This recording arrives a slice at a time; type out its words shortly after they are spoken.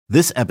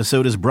This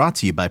episode is brought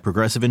to you by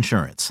Progressive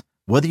Insurance.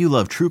 Whether you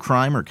love true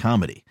crime or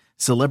comedy,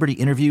 celebrity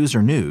interviews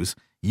or news,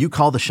 you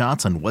call the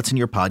shots on what's in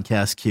your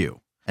podcast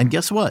queue. And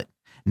guess what?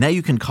 Now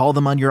you can call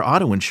them on your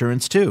auto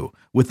insurance too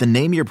with the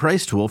Name Your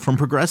Price tool from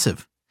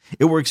Progressive.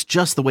 It works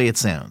just the way it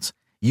sounds.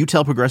 You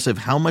tell Progressive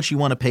how much you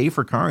want to pay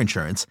for car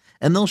insurance,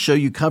 and they'll show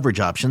you coverage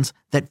options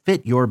that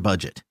fit your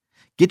budget.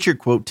 Get your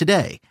quote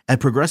today at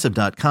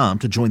Progressive.com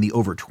to join the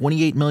over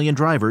 28 million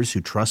drivers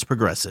who trust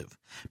Progressive.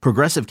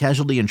 Progressive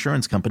Casualty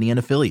Insurance Company and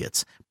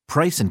Affiliates.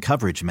 Price and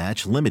coverage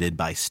match limited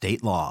by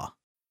state law.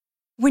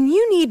 When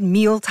you need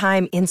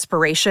mealtime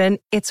inspiration,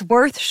 it's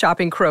worth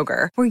shopping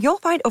Kroger, where you'll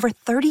find over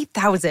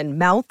 30,000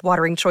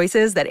 mouth-watering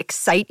choices that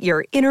excite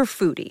your inner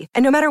foodie.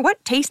 And no matter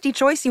what tasty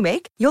choice you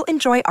make, you'll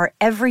enjoy our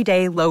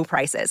everyday low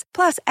prices,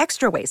 plus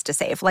extra ways to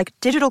save, like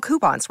digital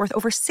coupons worth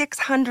over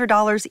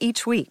 $600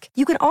 each week.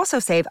 You can also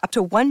save up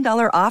to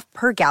 $1 off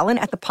per gallon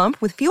at the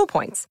pump with fuel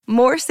points.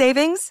 More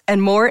savings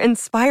and more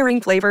inspiring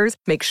flavors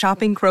make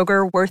shopping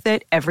Kroger worth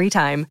it every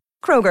time.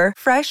 Kroger,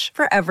 fresh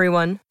for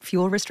everyone.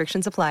 Fuel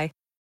restrictions apply.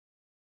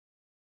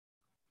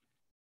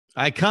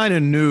 I kind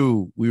of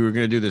knew we were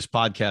going to do this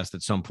podcast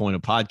at some point, a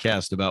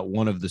podcast about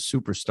one of the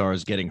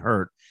superstars getting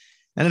hurt,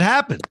 and it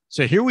happened.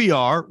 So here we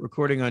are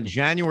recording on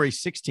January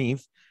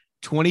 16th,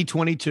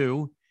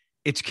 2022.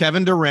 It's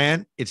Kevin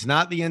Durant. It's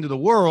not the end of the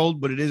world,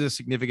 but it is a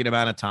significant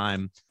amount of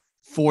time,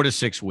 4 to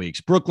 6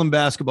 weeks. Brooklyn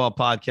Basketball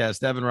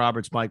Podcast, Evan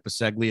Roberts, Mike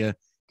Biseglia. You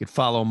could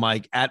follow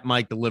Mike at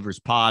Mike Delivers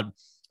Pod.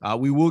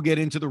 We will get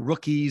into the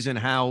rookies and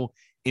how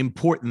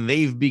important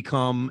they've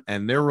become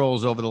and their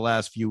roles over the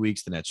last few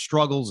weeks, the Nets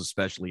struggles,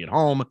 especially at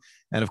home,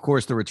 and of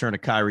course the return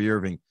of Kyrie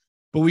Irving.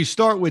 But we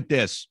start with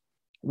this.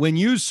 When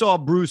you saw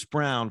Bruce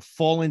Brown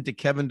fall into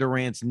Kevin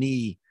Durant's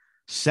knee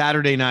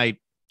Saturday night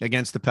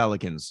against the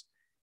Pelicans,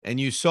 and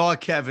you saw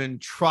Kevin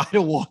try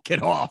to walk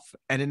it off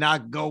and it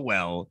not go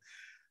well,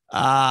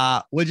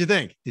 what'd you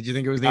think? Did you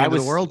think it was the end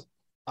of the world?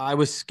 I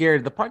was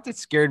scared. The part that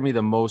scared me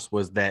the most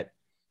was that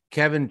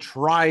Kevin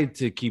tried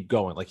to keep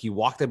going. Like, he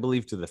walked, I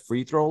believe, to the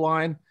free throw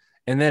line.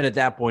 And then at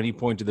that point, he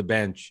pointed to the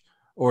bench,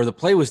 or the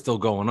play was still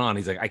going on.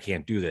 He's like, I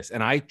can't do this.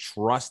 And I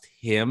trust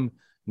him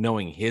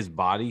knowing his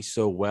body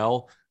so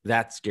well.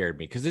 That scared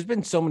me, because there's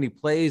been so many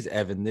plays,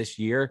 Evan, this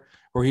year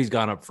where he's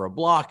gone up for a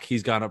block,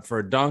 he's gone up for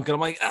a dunk.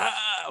 And I'm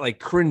like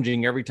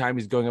cringing every time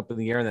he's going up in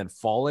the air and then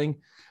falling.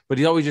 But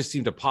he always just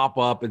seemed to pop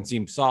up and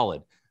seem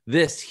solid.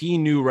 This, he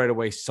knew right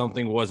away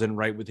something wasn't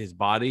right with his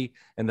body.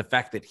 And the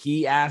fact that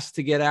he asked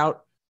to get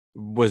out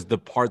was the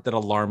part that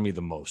alarmed me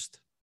the most.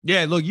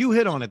 Yeah, look, you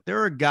hit on it.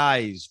 There are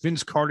guys,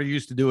 Vince Carter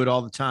used to do it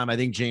all the time. I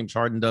think James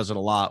Harden does it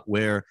a lot,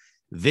 where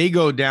they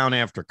go down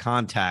after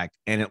contact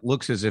and it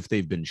looks as if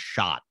they've been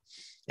shot.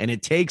 And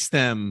it takes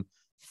them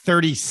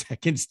 30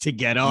 seconds to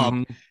get up.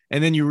 Mm-hmm.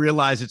 And then you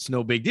realize it's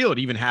no big deal. It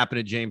even happened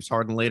to James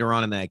Harden later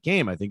on in that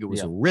game. I think it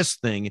was a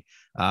wrist thing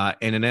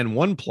and an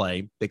N1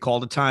 play. They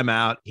called a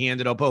timeout. He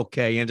ended up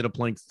okay. He ended up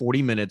playing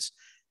 40 minutes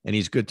and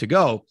he's good to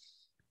go.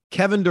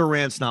 Kevin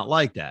Durant's not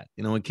like that.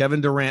 You know, when Kevin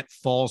Durant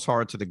falls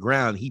hard to the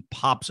ground, he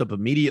pops up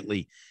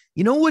immediately.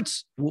 You know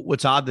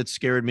what's odd that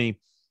scared me?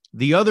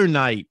 The other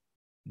night,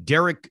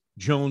 Derrick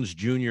Jones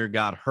Jr.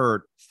 got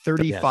hurt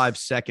 35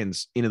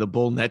 seconds into the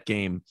Bull net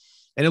game,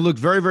 and it looked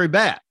very, very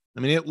bad. I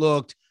mean, it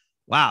looked,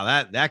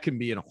 wow, that can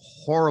be a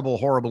horrible,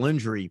 horrible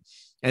injury.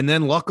 And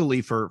then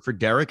luckily for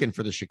Derrick and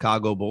for the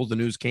Chicago Bulls, the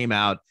news came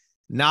out,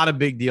 not a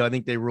big deal. I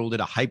think they ruled it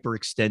a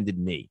hyperextended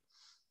knee.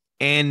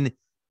 And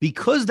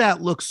because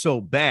that looked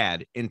so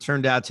bad and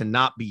turned out to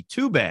not be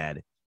too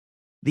bad,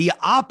 the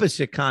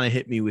opposite kind of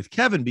hit me with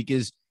Kevin,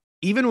 because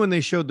even when they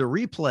showed the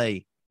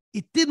replay,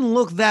 it didn't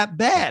look that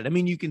bad. I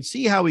mean, you can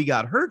see how he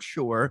got hurt,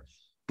 sure,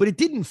 but it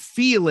didn't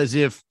feel as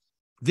if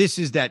this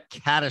is that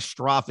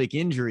catastrophic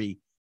injury.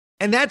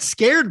 And that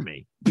scared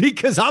me,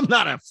 because I'm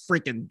not a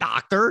freaking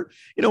doctor.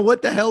 You know,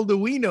 what the hell do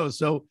we know?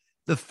 So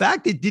the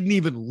fact it didn't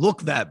even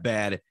look that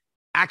bad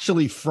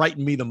actually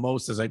frightened me the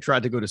most as I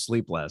tried to go to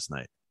sleep last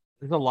night.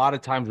 There's a lot of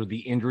times with the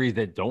injuries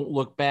that don't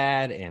look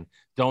bad and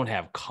don't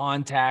have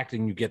contact,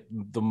 and you get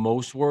the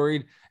most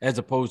worried, as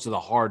opposed to the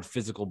hard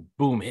physical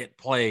boom hit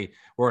play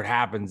where it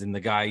happens and the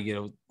guy, you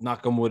know,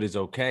 knock on wood, is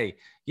okay.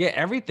 Yeah,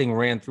 everything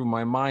ran through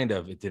my mind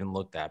of, it didn't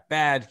look that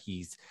bad.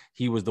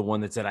 He was the one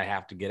that said, I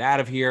have to get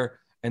out of here.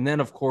 And then,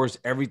 of course,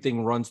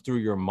 everything runs through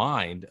your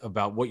mind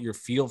about what you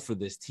feel for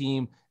this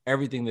team,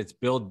 everything that's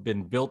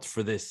been built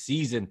for this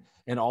season,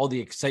 and all the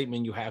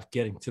excitement you have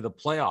getting to the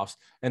playoffs.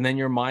 And then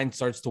your mind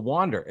starts to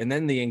wander. And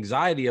then the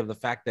anxiety of the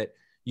fact that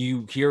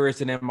you hear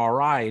it's an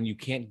MRI and you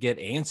can't get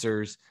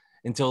answers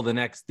until the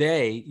next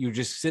day. You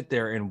just sit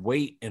there and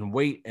wait and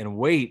wait and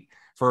wait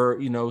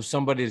for, you know,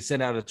 somebody to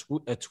send out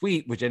a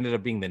tweet, which ended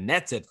up being the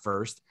Nets at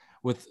first,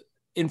 with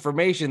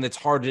information that's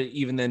hard to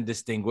even then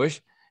distinguish.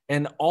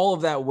 And all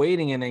of that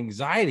waiting and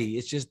anxiety,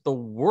 it's just the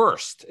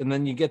worst. And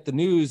then you get the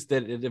news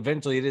that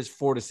eventually it is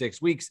 4 to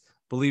 6 weeks.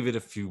 Believe it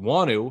if you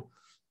want to.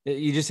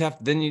 You just have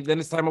to, then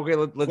it's time. Okay,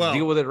 let's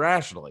deal with it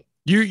rationally.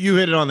 You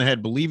hit it on the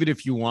head. Believe it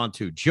if you want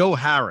to. Joe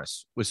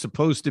Harris was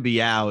supposed to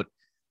be out,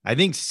 I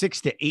think,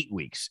 6 to 8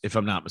 weeks, if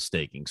I'm not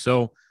mistaken.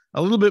 So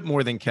a little bit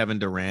more than Kevin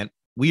Durant.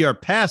 We are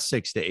past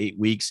 6 to 8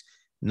 weeks.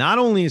 Not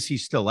only is he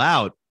still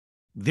out,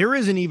 there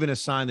isn't even a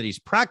sign that he's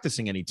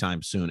practicing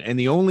anytime soon. And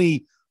the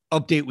only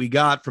update we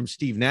got from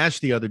Steve Nash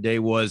the other day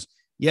was,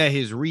 yeah,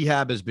 his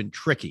rehab has been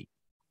tricky.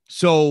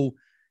 So,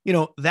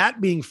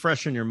 that being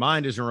fresh in your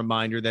mind is a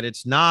reminder that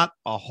it's not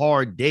a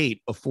hard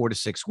date of 4 to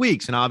 6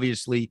 weeks. And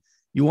obviously,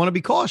 you want to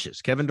be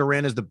cautious. Kevin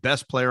Durant is the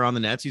best player on the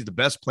Nets. He's the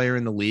best player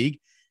in the league.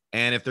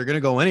 And if they're going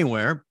to go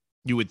anywhere,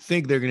 you would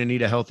think they're going to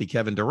need a healthy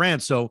Kevin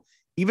Durant. So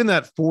even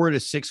that 4 to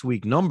 6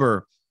 week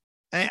number,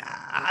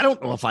 I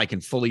don't know if I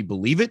can fully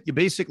believe it. You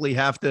basically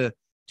have to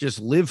just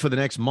live for the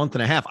next month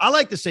and a half. I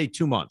like to say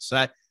 2 months.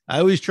 I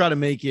always try to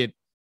make it,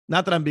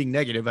 not that I'm being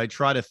negative. I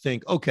try to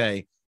think,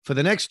 okay, for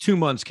the next 2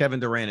 months, Kevin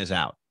Durant is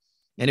out.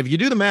 And if you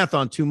do the math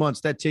on 2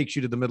 months, that takes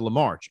you to the middle of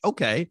March.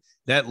 Okay,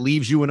 that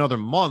leaves you another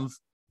month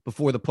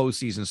before the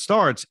postseason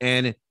starts.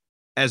 And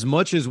as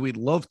much as we'd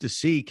love to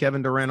see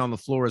Kevin Durant on the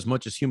floor as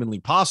much as humanly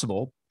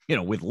possible,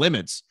 with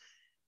limits,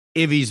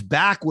 if he's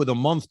back with a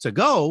month to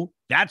go,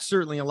 that's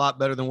certainly a lot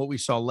better than what we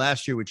saw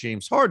last year with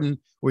James Harden,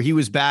 where he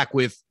was back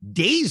with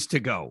days to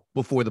go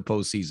before the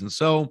postseason.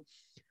 So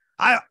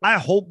I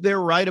hope they're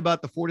right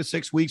about the 4 to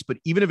 6 weeks, but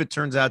even if it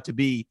turns out to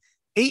be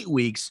 8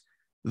 weeks,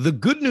 the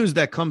good news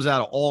that comes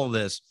out of all of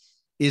this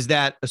is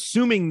that,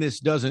 assuming this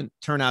doesn't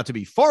turn out to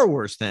be far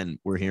worse than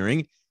we're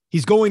hearing,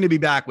 he's going to be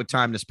back with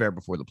time to spare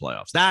before the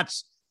playoffs.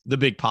 That's the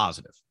big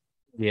positive.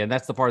 Yeah, and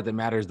that's the part that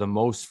matters the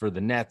most for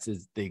the Nets,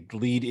 is they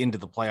lead into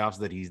the playoffs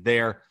that he's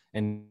there,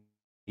 and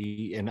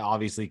he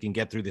obviously can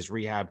get through this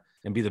rehab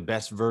and be the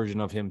best version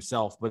of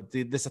himself. But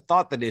this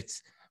thought that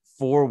it's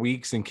 4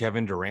 weeks and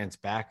Kevin Durant's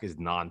back is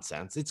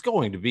nonsense. It's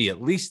going to be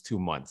at least 2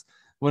 months.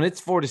 When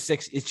it's 4 to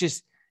 6,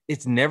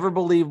 it's never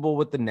believable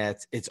with the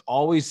Nets. It's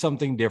always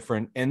something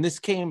different. And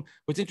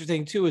what's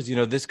interesting too is,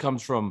 this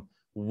comes from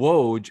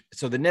Woj.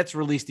 So the Nets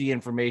release the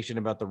information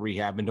about the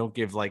rehab and don't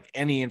give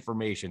any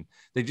information.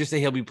 They just say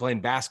he'll be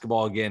playing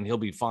basketball again. He'll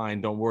be fine.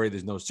 Don't worry.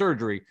 There's no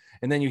surgery.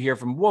 And then you hear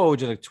from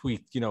Woj in a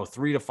tweet,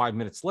 3 to 5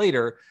 minutes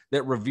later,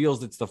 that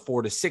reveals it's the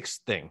 4 to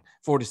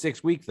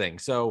 6 week thing.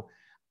 So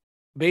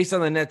based on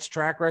the Nets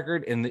track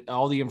record and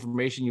all the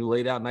information you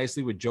laid out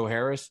nicely with Joe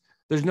Harris,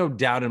 there's no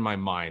doubt in my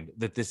mind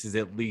that this is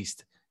at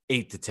least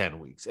 8 to 10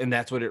 weeks. And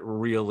that's what it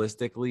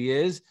realistically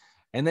is.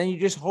 And then you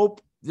just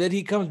hope that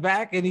he comes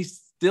back and he's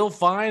still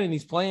fine and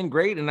he's playing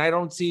great. And I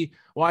don't see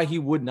why he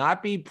would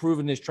not be,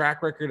 proven his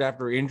track record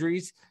after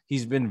injuries.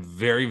 He's been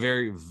very,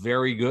 very,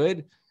 very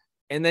good.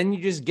 And then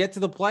you just get to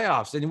the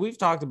playoffs. And we've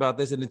talked about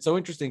this, and it's so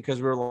interesting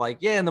because we're like,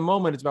 yeah, in the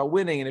moment it's about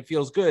winning and it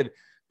feels good.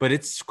 But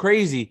it's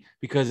crazy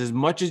because as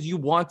much as you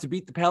want to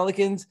beat the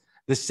Pelicans,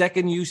 the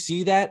second you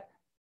see that,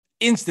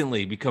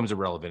 instantly becomes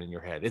irrelevant in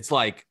your head. It's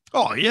like,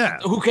 oh yeah,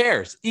 who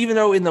cares? Even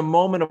though in the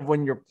moment of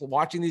when you're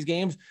watching these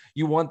games,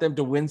 you want them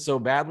to win so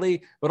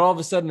badly, but all of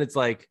a sudden it's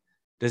like,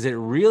 does it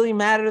really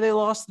matter they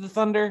lost to the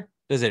Thunder?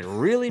 Does it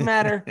really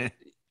matter?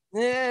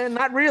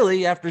 Not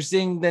really, after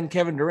seeing then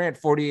Kevin Durant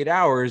 48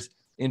 hours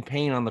in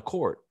pain on the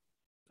court.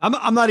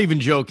 I'm not even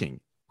joking.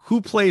 Who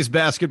plays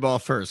basketball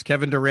first,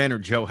 Kevin Durant or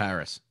Joe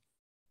Harris?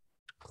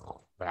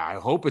 I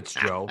hope it's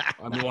Joe.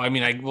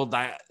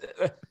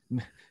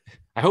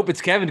 I hope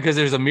it's Kevin because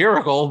there's a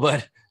miracle,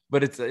 but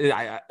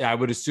I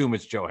would assume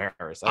it's Joe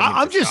Harris.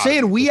 I'm just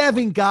saying we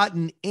haven't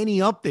gotten any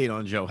update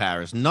on Joe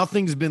Harris.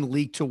 Nothing's been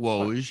leaked to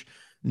Woj.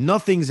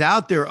 Nothing's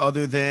out there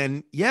other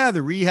than,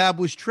 the rehab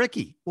was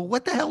tricky. Well,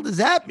 what the hell does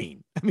that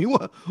mean? I mean,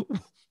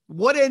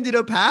 what ended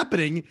up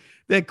happening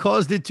that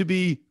caused it to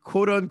be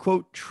quote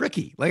unquote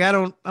tricky? I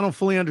don't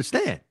fully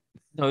understand.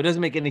 No, it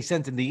doesn't make any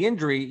sense. In the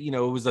injury, it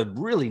was a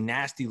really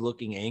nasty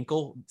looking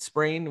ankle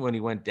sprain when he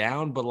went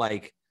down, but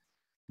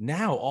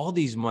now, all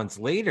these months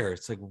later,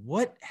 it's like,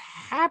 what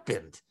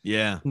happened?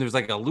 Yeah. And there's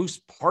a loose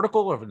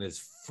particle in his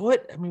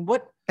foot. I mean,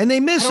 what? And they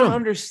miss him. I don't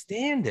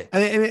understand it.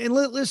 And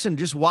listen,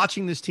 just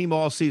watching this team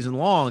all season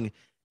long,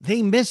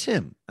 they miss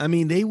him. I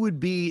mean, they would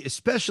be,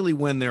 especially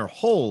when they're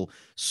whole,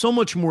 so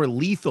much more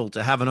lethal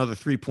to have another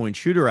 3-point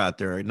shooter out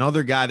there,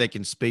 another guy that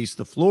can space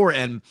the floor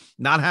and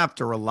not have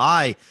to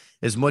rely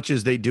as much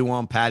as they do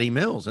on Patty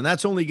Mills. And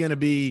that's only going to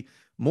be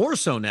more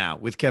so now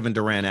with Kevin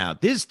Durant out.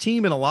 This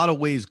team in a lot of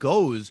ways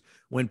goes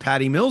when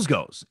Patty Mills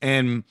goes.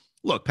 And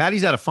look,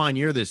 Patty's had a fine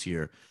year this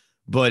year,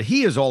 but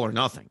he is all or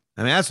nothing.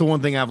 I mean, that's the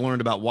one thing I've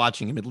learned about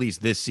watching him, at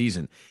least this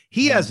season.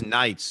 He has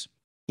nights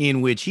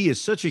in which he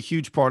is such a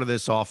huge part of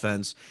this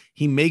offense.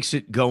 He makes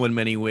it go in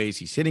many ways.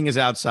 He's hitting his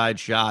outside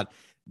shot.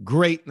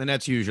 Great. The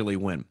Nets usually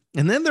win.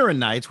 And then there are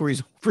nights where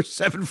he's over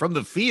 7 from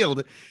the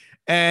field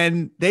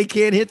and they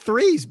can't hit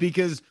threes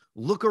because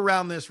look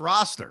around this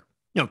roster.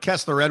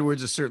 Kessler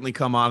Edwards has certainly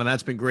come on, and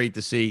that's been great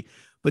to see.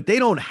 But they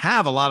don't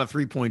have a lot of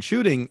 3-point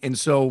shooting, and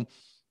so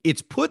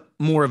it's put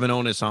more of an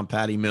onus on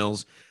Patty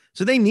Mills.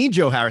 So they need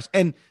Joe Harris.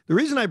 And the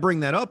reason I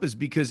bring that up is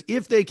because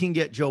if they can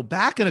get Joe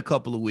back in a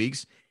couple of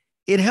weeks,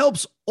 it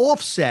helps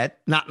offset,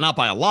 not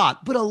by a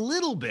lot, but a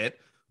little bit,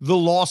 the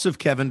loss of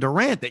Kevin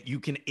Durant, that you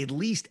can at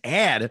least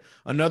add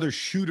another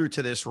shooter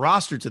to this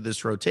roster, to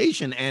this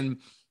rotation. And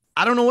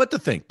I don't know what to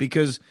think,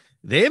 because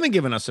They haven't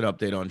given us an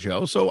update on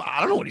Joe, so I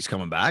don't know when he's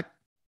coming back.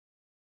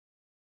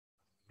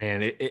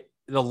 And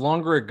the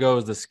longer it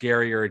goes, the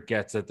scarier it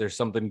gets that there's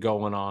something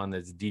going on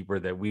that's deeper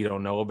that we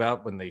don't know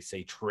about when they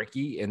say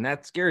tricky. And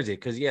that scares you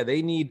because, yeah,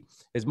 they need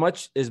as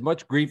much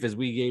grief as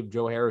we gave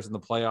Joe Harris in the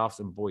playoffs.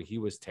 And boy, he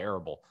was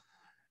terrible.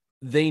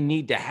 They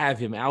need to have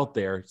him out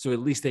there so at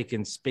least they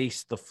can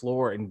space the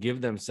floor and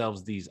give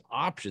themselves these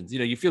options. You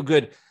know, you feel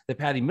good that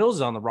Patty Mills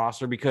is on the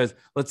roster because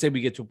let's say we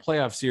get to a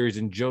playoff series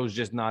and Joe's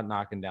just not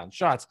knocking down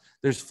shots.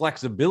 There's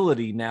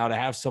flexibility now to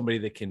have somebody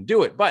that can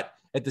do it. But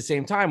at the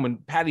same time, when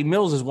Patty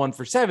Mills is 1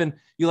 for 7,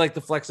 you like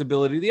the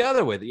flexibility the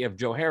other way that you have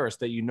Joe Harris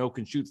that you know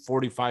can shoot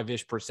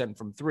 45%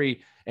 from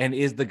three and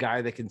is the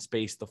guy that can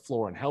space the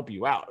floor and help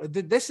you out.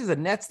 This is a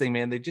Nets thing,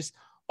 man. They just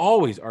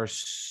always are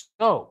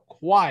so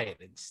quiet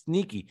and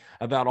sneaky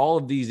about all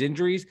of these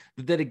injuries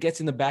that it gets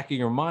in the back of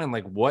your mind,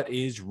 like what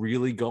is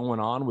really going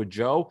on with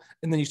Joe?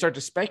 And then you start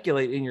to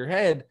speculate in your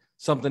head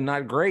something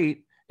not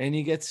great and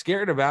you get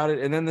scared about it.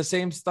 And then the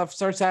same stuff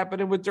starts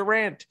happening with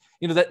Durant.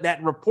 You know,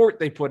 that report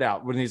they put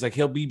out when he's like,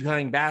 he'll be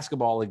playing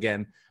basketball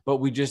again, but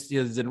we just,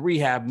 he's in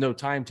rehab, no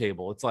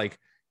timetable. It's like,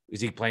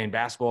 is he playing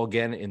basketball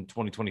again in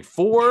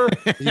 2024?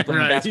 Is he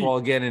playing basketball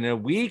again in a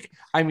week?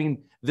 I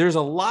mean, there's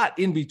a lot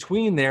in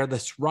between there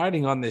that's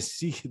riding on this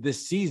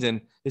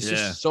season. It's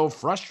just so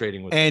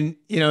frustrating. And,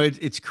 you know,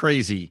 it's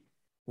crazy.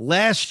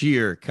 Last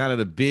year, kind of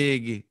the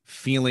big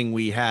feeling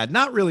we had,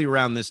 not really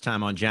around this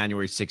time on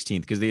January 16th,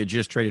 because they had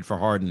just traded for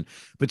Harden,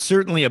 but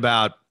certainly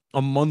about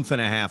a month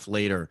and a half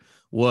later,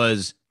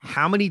 was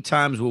how many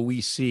times will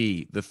we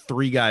see the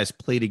three guys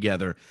play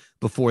together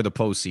before the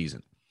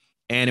postseason?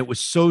 And it was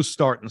so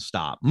start and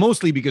stop,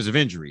 mostly because of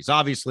injuries.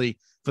 Obviously,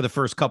 for the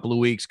first couple of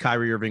weeks,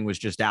 Kyrie Irving was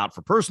just out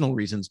for personal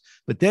reasons,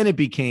 but then it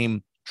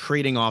became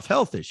trading off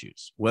health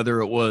issues,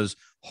 whether it was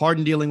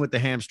Harden dealing with the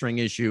hamstring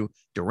issue,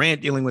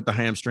 Durant dealing with the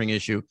hamstring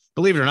issue.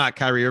 Believe it or not,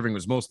 Kyrie Irving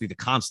was mostly the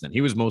constant.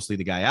 He was mostly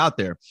the guy out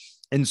there.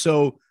 And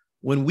so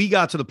when we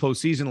got to the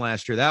postseason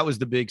last year, that was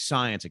the big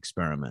science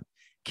experiment.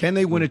 Can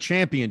they win a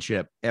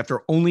championship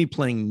after only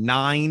playing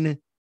 9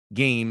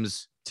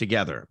 games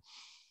together?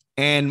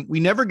 And we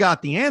never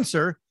got the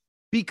answer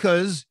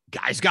because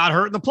guys got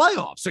hurt in the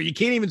playoffs. So you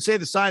can't even say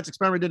the science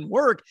experiment didn't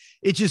work.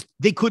 It's just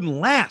they couldn't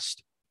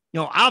last,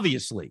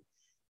 obviously.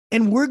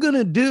 And we're going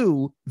to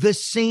do the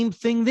same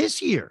thing this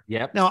year.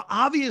 Yep. Now,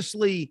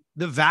 obviously,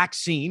 the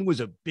vaccine was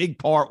a big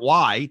part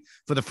why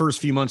for the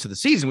first few months of the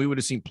season, we would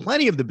have seen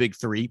plenty of the big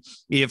three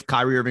if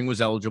Kyrie Irving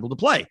was eligible to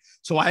play.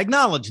 So I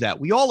acknowledge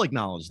that. We all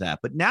acknowledge that.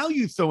 But now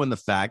you throw in the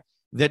fact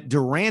that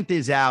Durant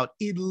is out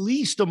at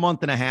least a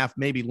month and a half,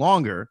 maybe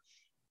longer,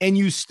 and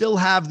you still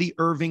have the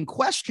Irving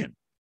question.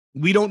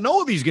 We don't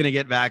know if he's going to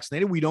get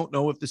vaccinated. We don't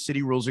know if the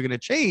city rules are going to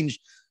change.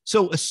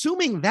 So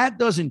assuming that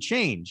doesn't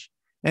change,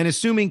 and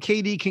assuming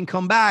KD can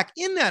come back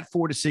in that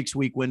 4 to 6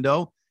 week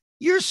window,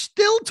 you're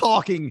still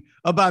talking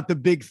about the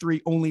big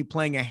three only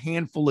playing a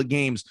handful of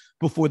games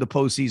before the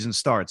postseason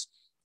starts.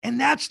 And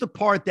that's the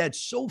part that's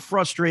so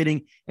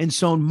frustrating and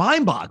so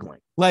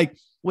mind-boggling. Like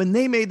when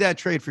they made that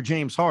trade for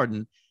James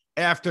Harden,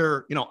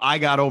 after, I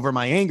got over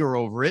my anger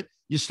over it,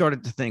 you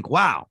started to think,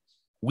 wow,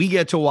 we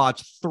get to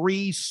watch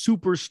 3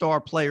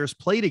 superstar players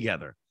play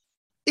together,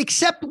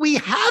 except we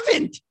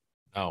haven't.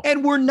 Oh.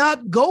 And we're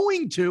not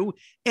going to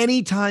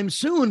anytime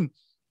soon.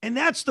 And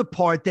that's the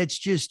part that's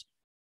just,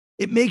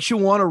 it makes you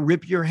want to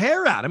rip your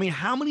hair out. I mean,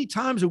 how many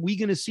times are we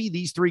going to see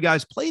these 3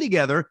 guys play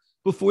together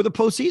before the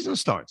postseason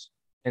starts?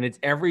 And it's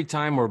every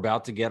time we're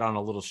about to get on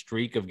a little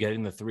streak of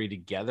getting the 3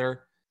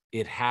 together,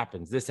 it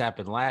happens. This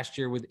happened last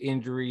year with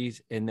injuries.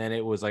 And then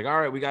it was like,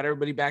 all right, we got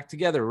everybody back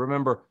together.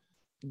 Remember,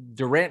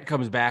 Durant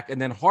comes back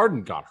and then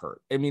Harden got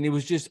hurt. I mean, it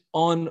was just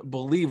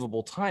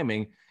unbelievable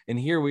timing. And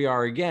here we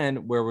are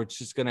again, where we're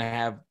just going to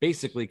have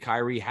basically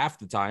Kyrie half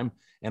the time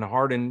and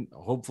Harden,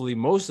 hopefully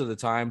most of the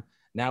time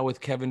now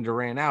with Kevin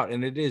Durant out.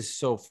 And it is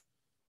so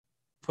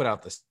put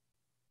out this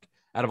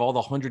out of all the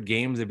 100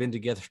 games they've been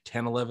together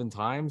 10, 11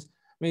 times.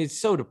 I mean, it's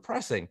so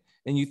depressing.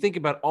 And you think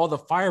about all the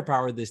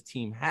firepower this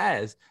team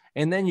has,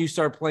 and then you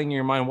start playing in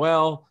your mind,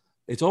 well,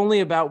 it's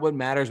only about what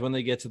matters when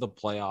they get to the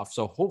playoffs.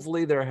 So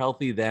hopefully they're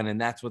healthy then, and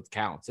that's what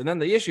counts. And then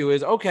the issue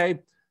is, okay,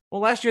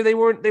 well, last year they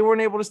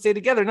weren't able to stay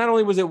together. Not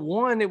only was it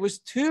 1, it was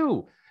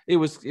 2. It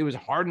was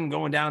Harden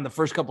going down in the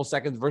first couple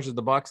seconds versus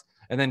the Bucks,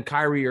 and then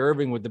Kyrie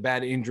Irving with the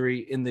bad injury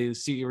in the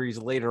series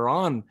later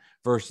on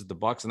versus the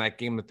Bucks, and that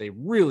game that they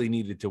really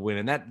needed to win.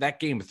 And that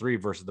game 3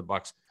 versus the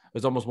Bucks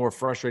was almost more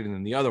frustrating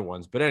than the other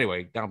ones. But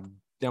anyway, I'm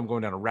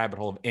going down a rabbit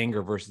hole of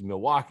anger versus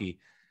Milwaukee.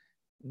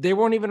 They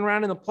weren't even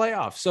around in the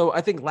playoffs. So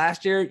I think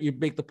last year you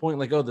make the point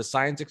like, oh, the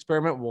science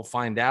experiment, we'll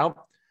find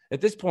out. At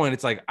this point,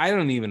 it's like, I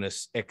don't even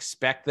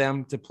expect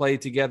them to play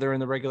together in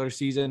the regular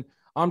season.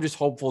 I'm just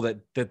hopeful that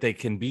they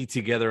can be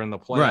together in the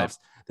playoffs,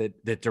 right.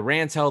 that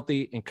Durant's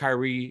healthy and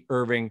Kyrie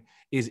Irving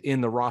is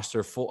on the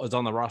roster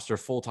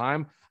full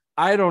time.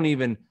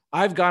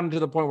 I've gotten to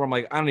the point where I'm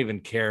like, I don't even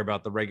care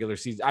about the regular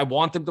season. I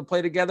want them to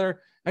play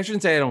together. I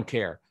shouldn't say I don't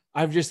care.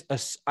 I've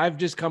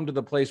just come to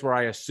the place where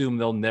I assume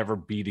they'll never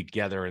be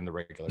together in the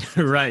regular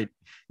season. Right.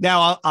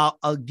 Now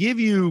I'll give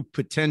you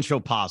potential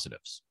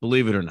positives,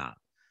 believe it or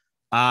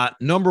not.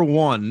 Number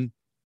one,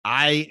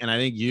 I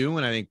think you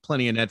and I think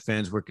plenty of Net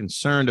fans were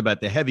concerned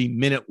about the heavy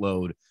minute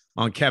load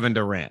on Kevin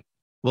Durant.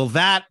 Well,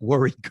 that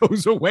worry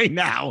goes away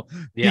now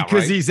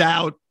because he's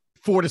out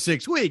 4 to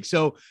 6 weeks.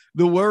 So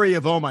the worry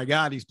of, oh my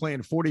God, he's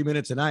playing 40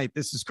 minutes a night,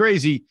 this is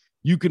crazy,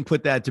 you can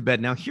put that to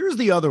bed. Now, here's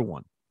the other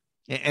one.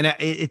 And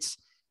it's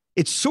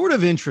sort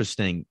of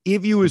interesting.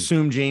 If you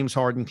assume James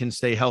Harden can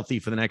stay healthy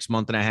for the next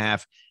month and a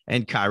half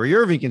and Kyrie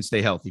Irving can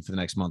stay healthy for the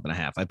next month and a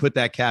half, I put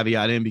that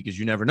caveat in because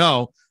you never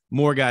know,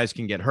 more guys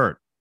can get hurt.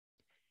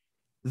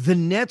 The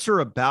Nets are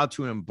about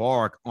to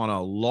embark on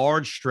a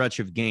large stretch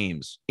of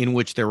games in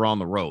which they're on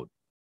the road,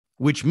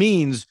 which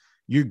means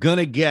you're going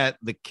to get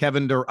the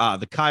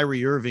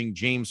Kyrie Irving,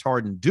 James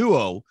Harden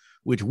duo,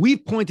 which we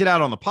pointed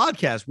out on the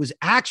podcast was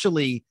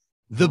actually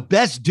the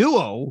best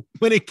duo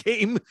when it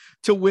came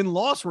to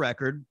win-loss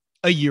record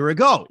a year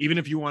ago, even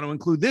if you want to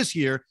include this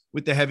year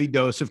with the heavy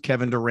dose of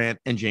Kevin Durant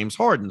and James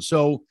Harden.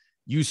 So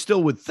you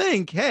still would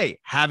think, hey,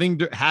 having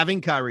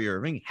Kyrie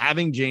Irving,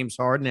 having James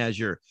Harden as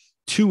your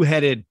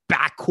two-headed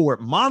backcourt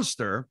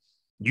monster,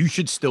 you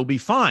should still be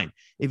fine.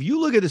 If you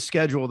look at the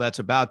schedule that's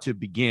about to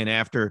begin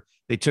after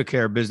they took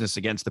care of business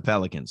against the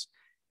Pelicans,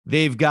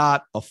 they've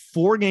got a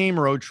 4-game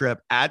road trip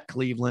at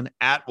Cleveland,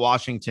 at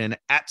Washington,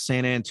 at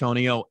San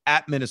Antonio,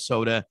 at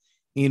Minnesota,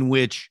 in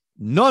which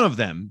none of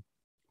them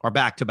are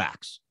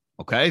back-to-backs.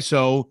 Okay,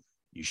 so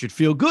you should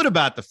feel good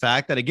about the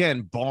fact that,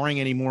 again,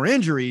 barring any more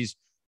injuries,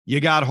 you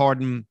got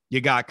Harden,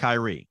 you got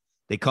Kyrie.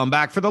 They come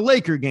back for the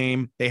Laker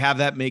game. They have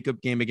that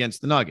makeup game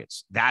against the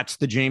Nuggets. That's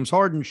the James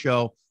Harden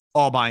show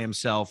all by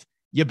himself.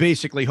 You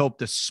basically hope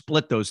to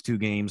split those 2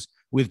 games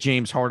with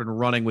James Harden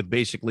running with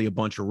basically a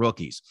bunch of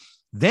rookies.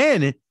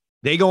 Then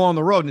they go on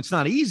the road, and it's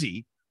not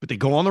easy, but they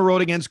go on the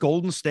road against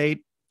Golden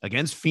State,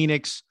 against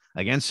Phoenix,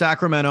 against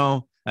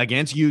Sacramento,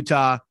 against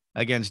Utah,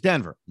 against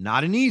Denver.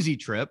 Not an easy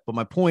trip, but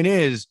my point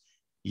is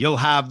you'll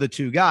have the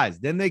 2 guys.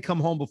 Then they come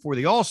home before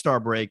the All-Star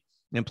break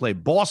and play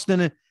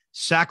Boston,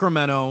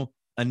 Sacramento,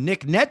 a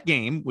Knick Net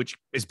game, which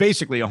is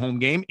basically a home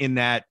game in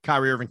that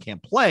Kyrie Irving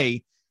can't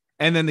play,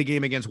 and then the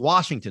game against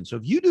Washington. So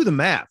if you do the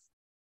math,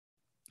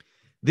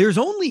 there's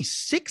only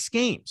 6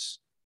 games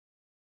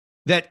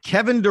that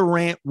Kevin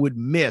Durant would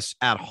miss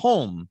at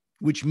home,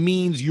 which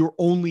means you're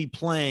only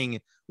playing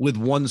with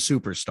 1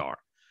 superstar.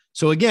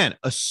 So again,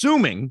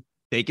 assuming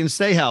they can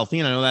stay healthy,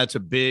 and I know that's a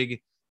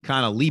big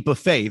kind of leap of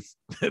faith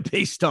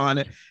based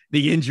on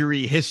the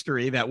injury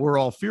history that we're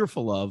all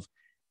fearful of,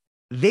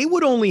 they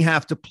would only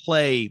have to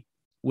play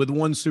with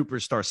 1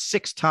 superstar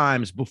 6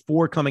 times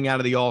before coming out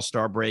of the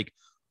All-Star break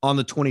on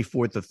the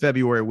 24th of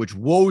February, which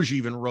Woj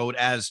even wrote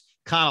as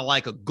kind of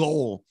like a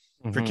goal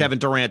for Kevin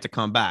Durant to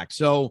come back.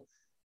 So,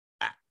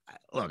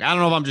 look, I don't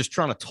know if I'm just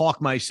trying to talk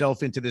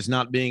myself into this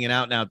not being an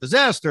out-and-out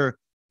disaster,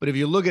 but if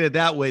you look at it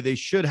that way, they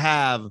should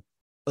have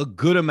a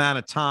good amount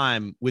of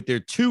time with their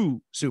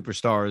 2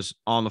 superstars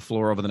on the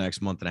floor over the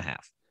next month and a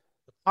half.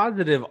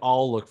 Positive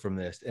I'll look from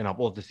this, and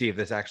I'll have to see if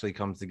this actually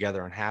comes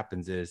together and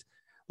happens, is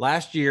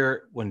last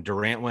year when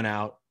Durant went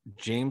out,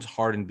 James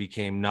Harden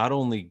became not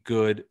only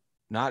good,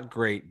 not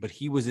great, but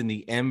he was in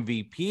the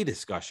MVP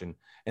discussion.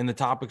 And the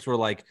topics were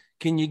like,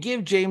 can you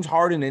give James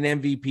Harden an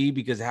MVP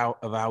because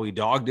of how he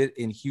dogged it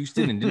in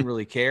Houston and didn't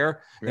really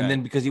care? Right. And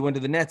then because he went to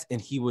the Nets and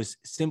he was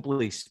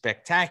simply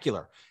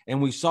spectacular.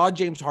 And we saw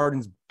James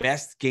Harden's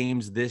best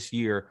games this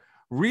year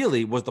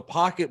really was the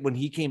pocket when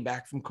he came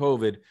back from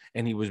COVID,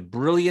 and he was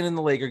brilliant in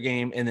the Laker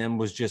game and then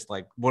was just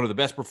like one of the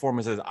best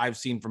performances I've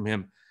seen from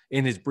him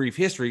in his brief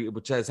history,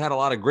 which has had a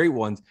lot of great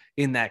ones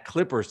in that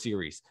Clipper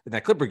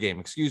game,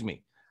 excuse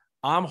me.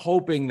 I'm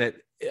hoping that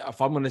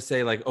if I'm going to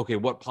say like, okay,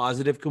 what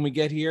positive can we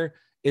get here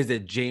is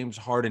that James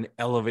Harden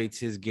elevates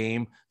his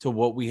game to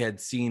what we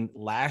had seen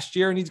last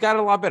year. And he's got it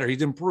a lot better.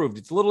 He's improved.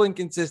 It's a little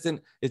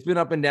inconsistent. It's been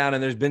up and down,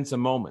 and there's been some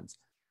moments.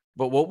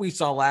 But what we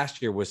saw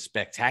last year was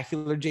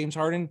spectacular James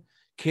Harden.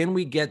 Can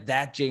we get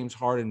that James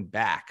Harden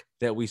back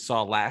that we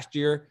saw last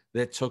year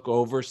that took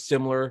over,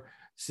 similar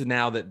to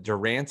now that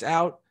Durant's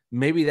out?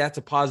 Maybe that's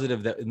a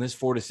positive, that in this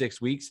 4 to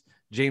 6 weeks,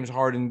 James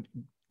Harden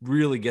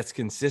really gets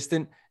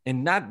consistent,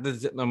 and not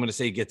that I'm going to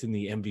say gets in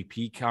the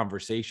MVP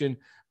conversation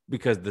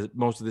because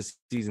most of the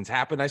seasons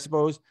happened, I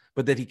suppose,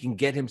 but that he can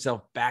get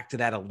himself back to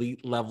that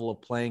elite level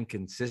of playing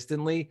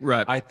consistently,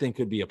 right, I think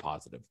could be a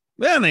positive.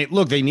 Yeah,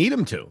 and they need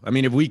him to. I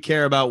mean, if we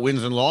care about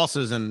wins and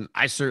losses, and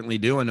I certainly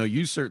do, I know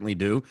you certainly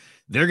do,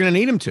 they're going to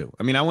need him to.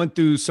 I mean, I went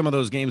through some of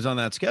those games on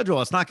that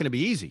schedule. It's not going to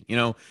be easy. You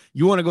know,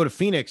 you want to go to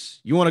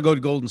Phoenix, you want to go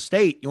to Golden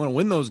State, you want to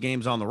win those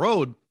games on the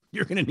road,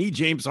 you're going to need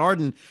James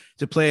Harden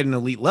to play at an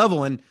elite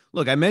level. And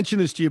look, I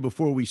mentioned this to you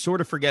before. We sort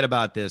of forget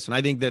about this, and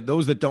I think that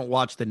those that don't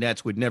watch the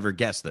Nets would never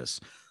guess this.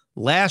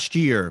 Last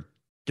year,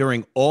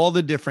 during all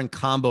the different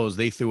combos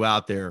they threw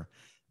out there,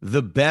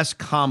 the best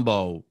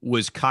combo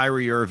was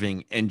Kyrie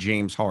Irving and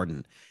James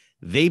Harden.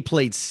 They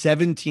played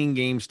 17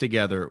 games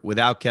together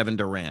without Kevin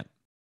Durant.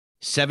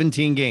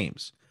 17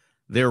 games.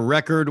 Their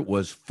record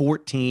was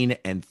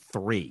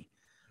 14-3.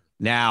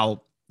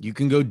 Now, you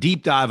can go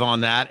deep dive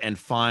on that and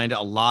find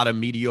a lot of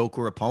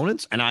mediocre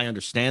opponents, and I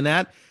understand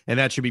that, and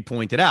that should be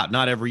pointed out.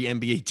 Not every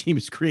NBA team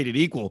is created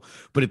equal,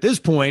 but at this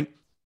point,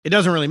 it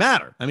doesn't really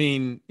matter. I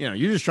mean,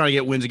 you're just trying to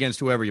get wins against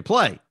whoever you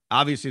play.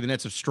 Obviously, the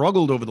Nets have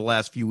struggled over the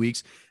last few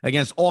weeks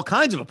against all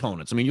kinds of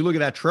opponents. I mean, you look at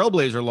that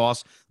Trailblazer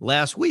loss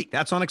last week.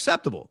 That's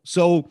unacceptable.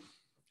 So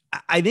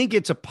I think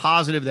it's a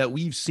positive that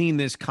we've seen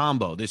this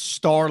combo, this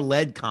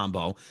star-led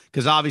combo,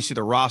 because obviously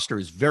the roster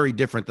is very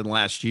different than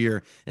last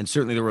year, and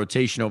certainly the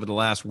rotation over the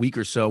last week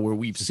or so where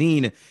we've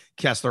seen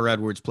Kessler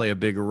Edwards play a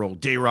bigger role,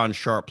 Day'Ron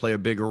Sharpe play a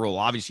bigger role,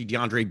 obviously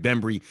DeAndre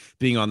Bembry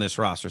being on this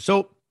roster.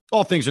 So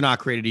all things are not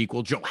created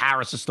equal. Joe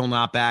Harris is still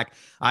not back.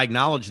 I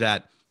acknowledge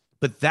that.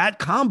 But that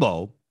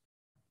combo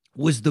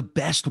was the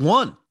best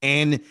one.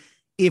 And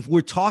if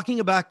we're talking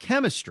about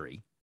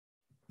chemistry,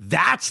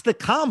 that's the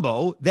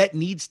combo that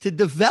needs to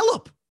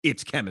develop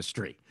its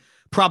chemistry,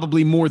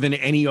 probably more than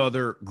any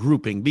other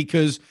grouping,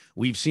 because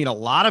we've seen a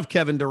lot of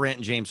Kevin Durant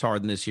and James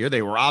Harden this year.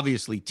 They were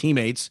obviously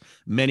teammates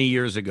many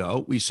years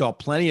ago. We saw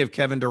plenty of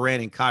Kevin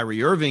Durant and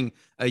Kyrie Irving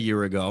a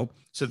year ago.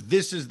 So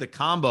this is the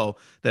combo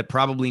that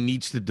probably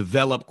needs to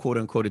develop, quote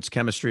unquote, its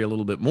chemistry a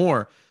little bit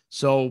more.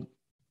 So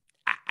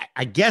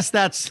I guess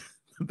that's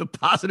the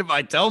positive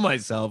I tell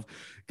myself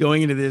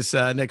going into this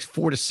next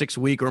 4 to 6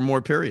 week or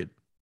more period.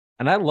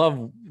 And I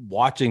love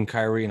watching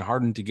Kyrie and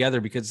Harden together,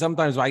 because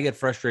sometimes I get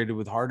frustrated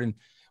with Harden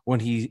when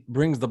he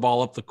brings the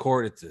ball up the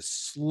court. It's a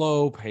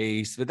slow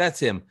pace, but that's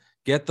him.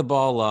 Get the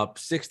ball up,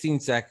 16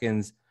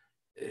 seconds.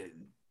 It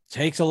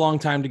takes a long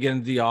time to get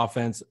into the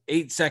offense.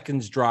 8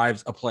 seconds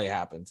drives, a play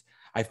happens.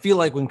 I feel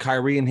like when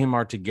Kyrie and him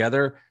are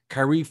together,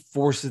 Kyrie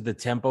forces the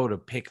tempo to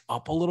pick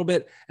up a little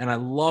bit. And I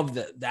love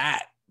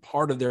that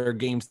part of their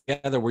games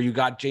together, where you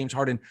got James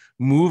Harden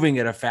moving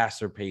at a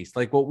faster pace,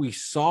 like what we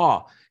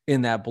saw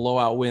in that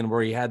blowout win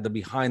where he had the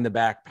behind the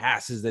back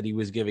passes that he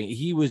was giving.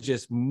 He was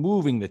just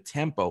moving the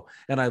tempo.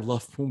 And I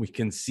love when we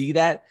can see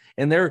that.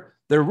 And they're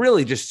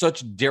really just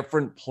such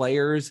different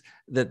players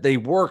that they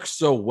work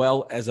so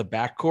well as a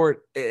backcourt.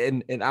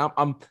 And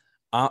I'm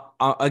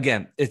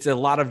again, it's a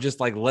lot of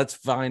just like, let's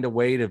find a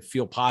way to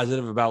feel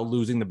positive about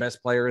losing the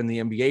best player in the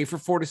NBA for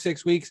 4 to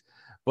 6 weeks.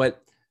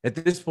 But at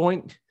this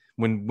point,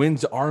 when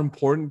wins are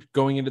important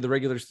going into the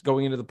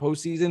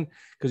postseason,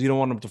 because you don't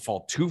want them to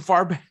fall too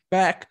far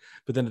back,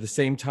 but then at the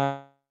same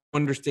time,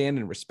 understand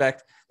and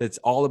respect that it's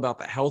all about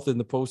the health in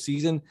the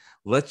postseason.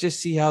 Let's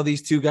just see how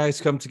these two guys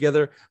come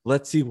together.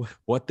 Let's see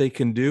what they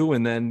can do.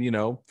 And then,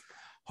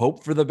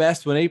 hope for the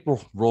best when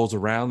April rolls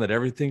around, that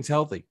everything's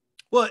healthy.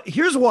 Well,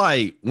 here's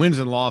why wins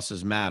and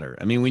losses matter.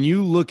 I mean, when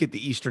you look at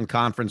the Eastern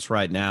Conference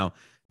right now,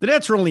 the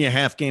Nets are only a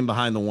half game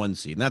behind the 1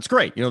 seed, and that's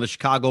great. The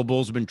Chicago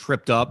Bulls have been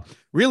tripped up,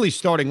 really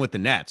starting with the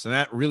Nets, and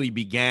that really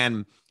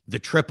began the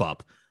trip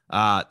up.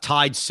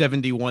 Tied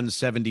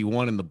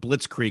 71-71 in the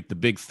Blitzkrieg, the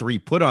big 3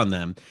 put on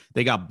them.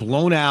 They got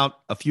blown out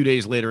a few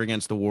days later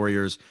against the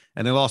Warriors,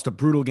 and they lost a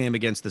brutal game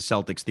against the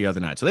Celtics the other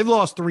night. So they've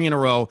lost 3 in a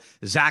row.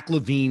 Zach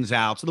LaVine's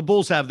out, so the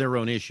Bulls have their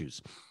own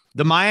issues.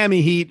 The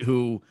Miami Heat,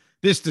 who...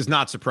 This does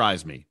not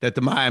surprise me that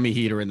the Miami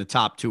Heat are in the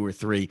top 2 or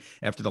 3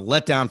 after the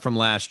letdown from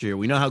last year.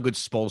 We know how good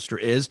Spoelstra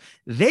is.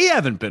 They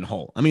haven't been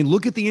whole. I mean,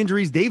 look at the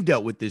injuries they've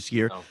dealt with this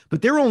year,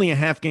 but they're only a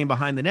half game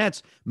behind the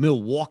Nets.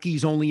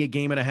 Milwaukee's only a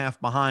game and a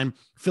half behind.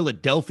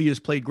 Philadelphia's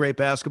played great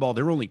basketball.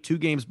 They're only 2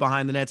 games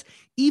behind the Nets.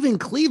 Even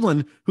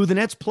Cleveland, who the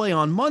Nets play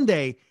on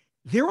Monday,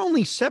 they're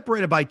only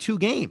separated by 2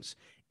 games.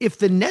 If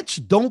the Nets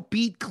don't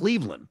beat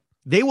Cleveland,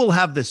 they will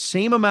have the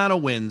same amount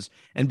of wins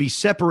and be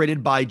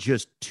separated by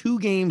just 2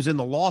 games in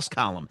the loss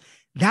column.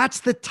 That's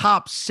the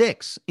top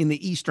 6 in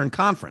the Eastern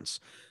Conference.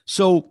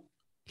 So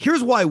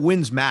here's why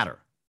wins matter.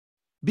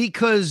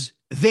 Because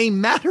they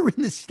matter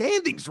in the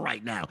standings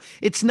right now.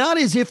 It's not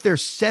as if they're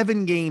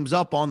 7 games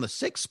up on the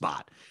 6th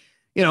spot.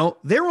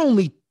 They're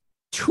only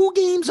 2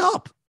 games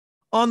up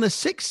on the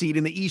 6th seed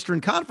in the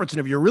Eastern Conference.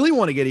 And if you really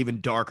want to get even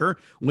darker,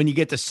 when you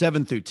get to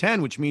 7 through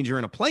 10, which means you're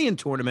in a play-in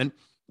tournament,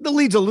 the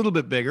lead's a little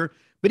bit bigger.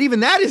 But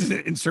even that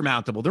isn't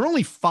insurmountable. They're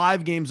only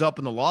 5 games up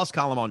in the loss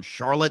column on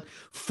Charlotte,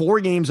 4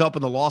 games up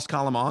in the loss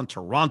column on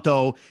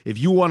Toronto. If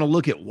you want to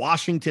look at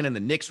Washington and the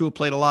Knicks, who have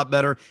played a lot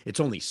better,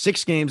 it's only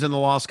 6 games in the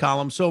loss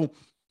column. So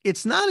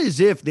it's not as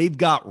if they've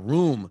got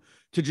room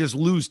to just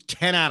lose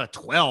 10 out of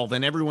 12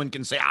 and everyone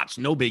can say, it's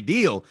no big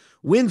deal.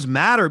 Wins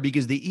matter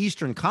because the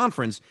Eastern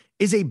Conference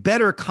is a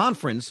better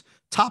conference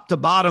top to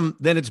bottom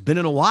than it's been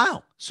in a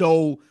while.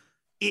 So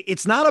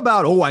it's not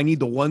about, I need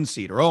the 1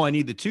 seed or, I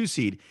need the 2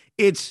 seed.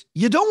 It's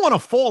you don't want to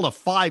fall to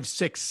 5,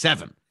 6,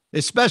 7,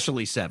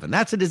 especially 7.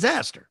 That's a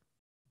disaster.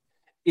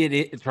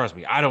 Trust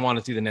me, I don't want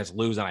to see the Nets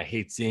lose, and I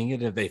hate seeing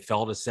it. If they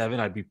fell to 7,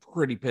 I'd be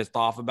pretty pissed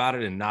off about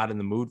it and not in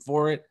the mood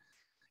for it.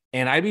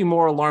 And I'd be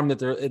more alarmed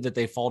that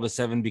they fall to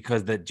 7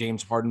 because that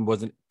James Harden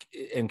wasn't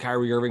and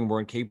Kyrie Irving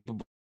weren't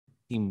capable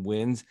of team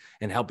wins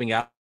and helping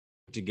out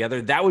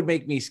together. That would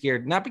make me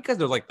scared, not because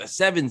they're like the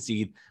 7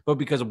 seed, but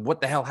because of what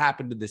the hell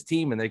happened to this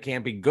team and they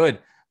can't be good.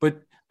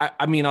 But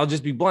I mean, I'll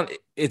just be blunt.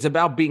 It's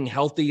about being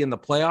healthy in the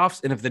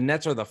playoffs. And if the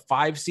Nets are the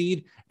 5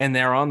 seed and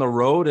they're on the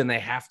road and they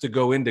have to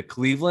go into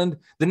Cleveland,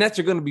 the Nets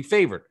are going to be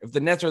favored. If the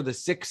Nets are the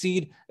 6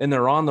 seed and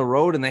they're on the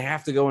road and they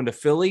have to go into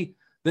Philly,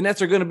 the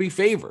Nets are going to be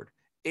favored.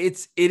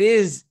 It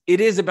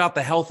is about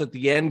the health at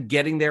the end,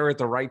 getting there at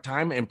the right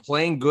time, and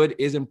playing good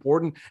is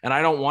important. And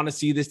I don't want to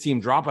see this team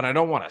drop, and I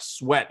don't want to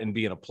sweat and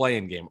be in a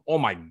play-in game. Oh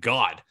my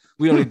God,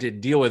 we don't need to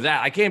deal with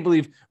that. I can't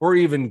believe we're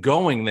even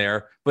going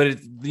there, but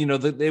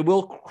they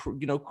will,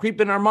 creep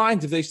in our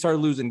minds if they start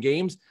losing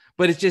games.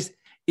 But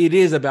it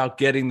is about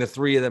getting the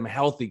 3 of them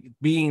healthy,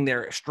 being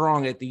there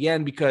strong at the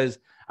end, because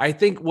I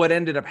think what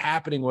ended up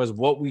happening was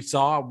what we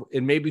saw,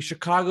 and maybe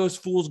Chicago's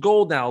fool's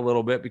gold now a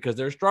little bit because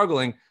they're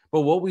struggling.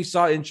 But what we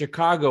saw in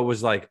Chicago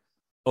was like,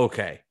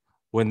 okay,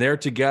 when they're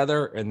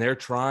together and they're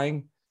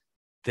trying,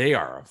 they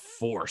are a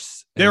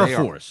force. They're a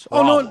force.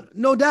 Oh,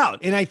 no doubt.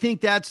 And I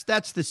think that's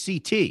the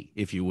CT,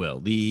 if you will,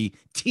 the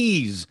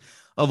tease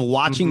of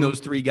watching those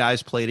 3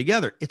 guys play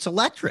together. It's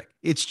electric.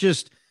 It's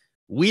just,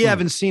 we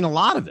haven't seen a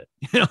lot of it.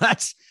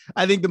 That's,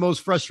 I think, the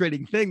most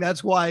frustrating thing.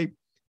 That's why,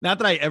 not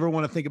that I ever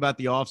want to think about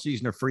the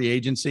offseason or free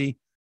agency,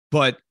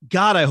 but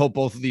God, I hope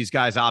both of these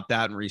guys opt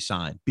out and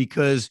resign,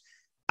 because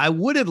I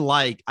would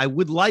like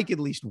at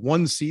least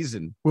one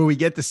season where we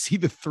get to see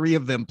the 3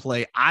 of them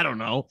play, I don't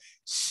know,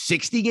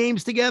 60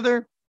 games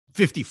together,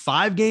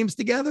 55 games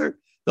together.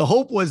 The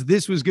hope was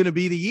this was going to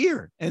be the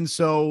year. And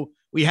so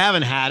we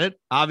haven't had it.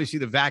 Obviously,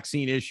 the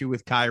vaccine issue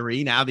with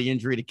Kyrie, now the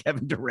injury to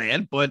Kevin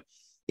Durant. But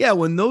yeah,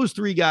 when those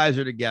 3 guys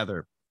are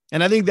together,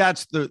 and I think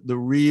that's the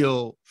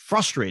real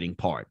frustrating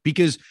part,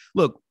 because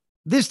look,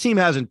 this team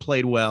hasn't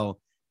played well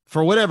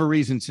for whatever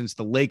reason since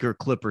the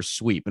Laker-Clippers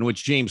sweep, in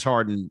which James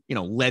Harden,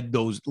 led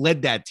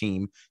that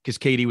team, because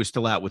KD was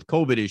still out with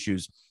COVID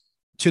issues,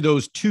 to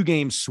those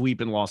 2-game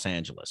sweep in Los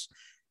Angeles.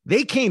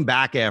 They came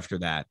back after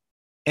that,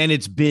 and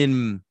it's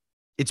been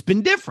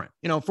different,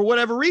 for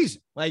whatever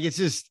reason. Like, it's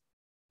just,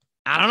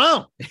 I don't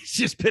know. It's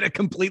just been a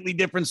completely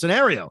different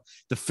scenario.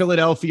 The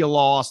Philadelphia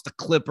loss, the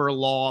Clipper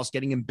loss,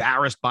 getting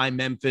embarrassed by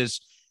Memphis.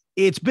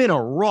 It's been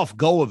a rough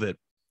go of it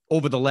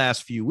over the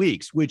last few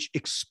weeks, which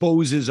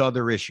exposes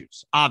other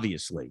issues,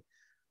 obviously.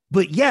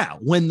 But yeah,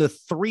 when the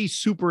 3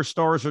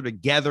 superstars are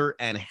together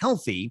and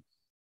healthy,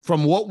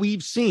 from what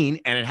we've seen,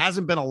 and it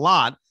hasn't been a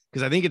lot,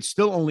 because I think it's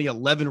still only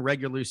 11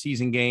 regular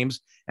season games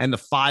and the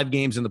 5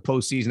 games in the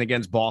postseason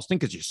against Boston,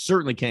 because you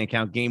certainly can't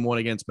count game 1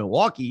 against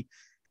Milwaukee.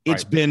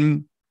 It's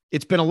been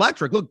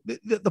electric. Look,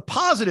 the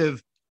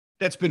positive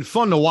that's been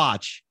fun to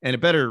watch, and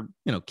it better,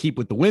 keep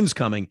with the wins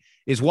coming,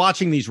 is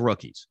watching these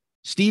rookies.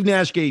 Steve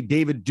Nash gave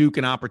David Duke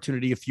an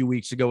opportunity a few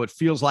weeks ago. It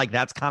feels like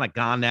that's kind of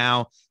gone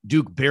now.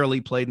 Duke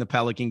barely played in the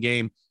Pelican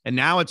game. And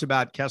now it's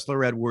about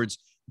Kessler Edwards,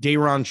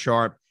 Day'Ron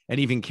Sharpe, and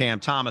even Cam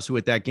Thomas, who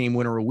hit that game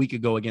winner a week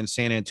ago against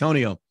San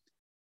Antonio.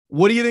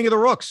 What do you think of the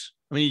Rooks?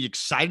 I mean, are you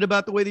excited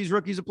about the way these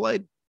rookies have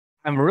played?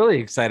 I'm really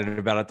excited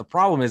about it. The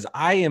problem is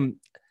I'd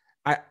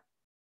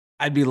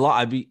be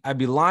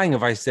lying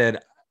if I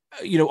said,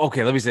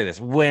 okay, let me say this.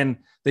 When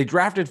they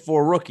drafted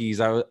 4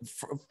 rookies,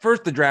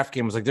 first the draft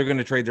came was like, they're going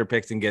to trade their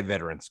picks and get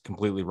veterans.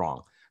 Completely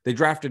wrong. They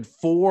drafted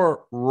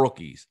 4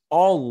 rookies,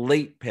 all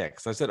late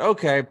picks. I said,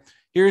 okay,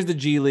 here's the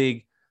G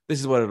League. This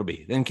is what it'll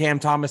be. Then Cam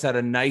Thomas had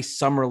a nice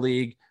summer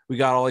league. We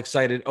got all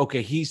excited.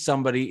 Okay, he's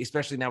somebody,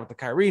 especially now with the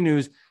Kyrie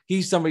news,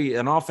 he's somebody,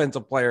 an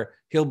offensive player.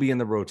 He'll be in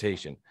the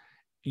rotation.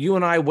 You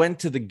and I went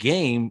to the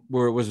game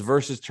where it was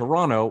versus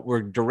Toronto,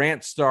 where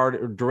Durant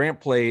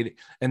played,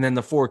 and then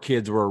the 4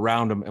 kids were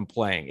around him and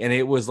playing. And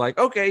it was like,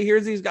 okay,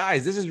 here's these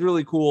guys. This is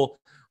really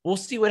cool. We'll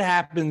see what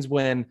happens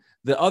when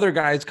the other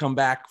guys come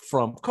back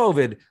from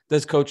COVID.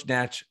 Does Coach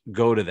Nash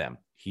go to them?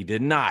 He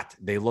did not.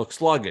 They look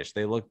sluggish.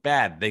 They look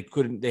bad.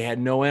 They had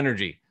no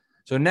energy.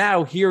 So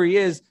now here he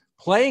is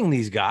playing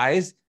these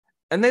guys,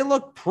 and they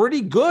look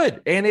pretty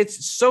good. And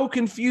it's so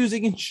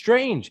confusing and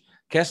strange.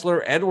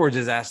 Kessler Edwards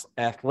is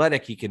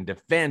athletic. He can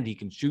defend. He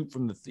can shoot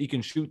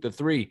the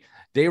 3.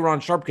 Day'Ron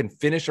Sharpe can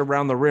finish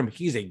around the rim.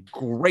 He's a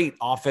great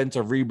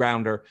offensive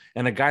rebounder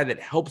and a guy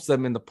that helps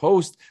them in the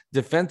post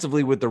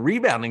defensively with the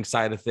rebounding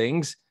side of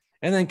things.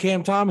 And then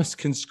Cam Thomas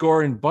can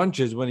score in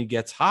bunches when he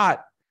gets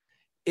hot.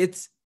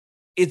 It's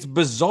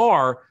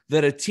bizarre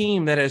that a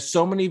team that has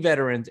so many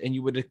veterans and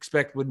you would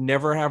expect would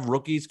never have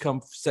rookies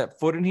come set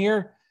foot in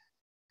here.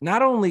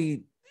 Not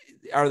only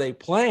are they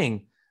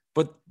playing,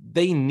 but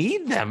they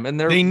need them, and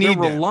they're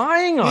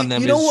relying on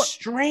them. It's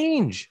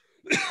strange.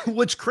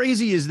 What's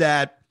crazy is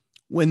that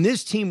when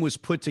this team was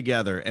put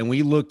together and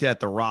we looked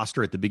at the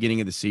roster at the beginning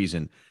of the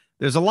season,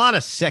 there's a lot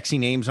of sexy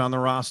names on the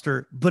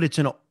roster, but it's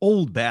an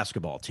old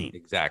basketball team.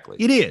 Exactly.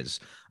 It is.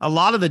 A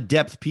lot of the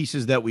depth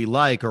pieces that we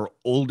like are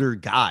older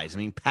guys. I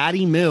mean,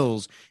 Patty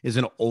Mills is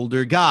an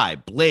older guy.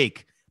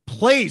 Blake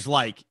plays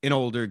like an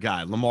older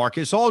guy.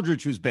 LaMarcus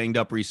Aldridge, who's banged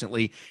up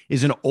recently,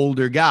 is an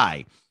older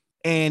guy.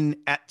 And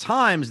at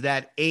times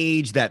that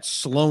age, that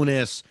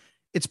slowness,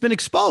 it's been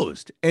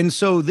exposed. And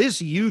so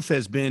this youth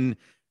has been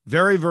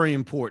very, very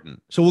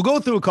important. So we'll go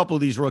through a couple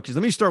of these rookies.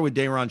 Let me start with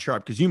Day'Ron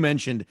Sharpe, because you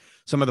mentioned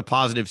some of the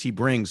positives he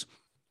brings.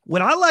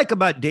 What I like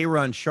about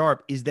Day'Ron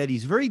Sharpe is that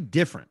he's very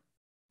different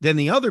than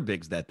the other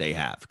bigs that they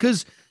have,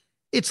 because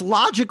it's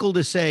logical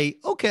to say,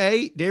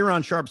 okay,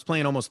 Day'Ron Sharpe's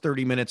playing almost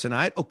 30 minutes a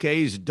night.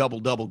 Okay, he's a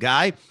double-double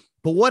guy.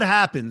 But what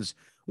happens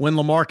when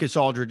LaMarcus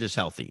Aldridge is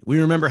healthy? We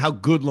remember how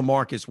good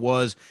LaMarcus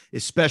was,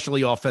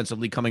 especially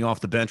offensively coming off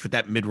the bench with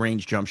that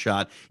mid-range jump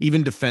shot,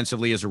 even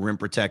defensively as a rim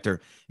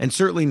protector, and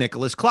certainly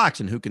Nicholas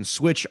Claxton, who can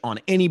switch on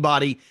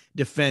anybody,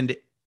 defend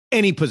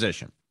any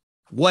position.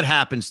 What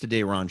happens to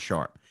Day'Ron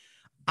Sharpe?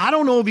 I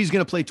don't know if he's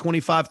going to play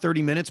 25,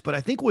 30 minutes, but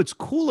I think what's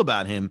cool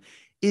about him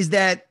is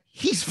that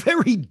he's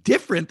very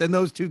different than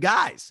those two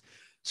guys.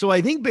 So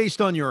I think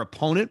based on your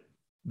opponent,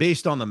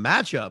 based on the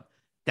matchup,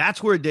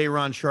 that's where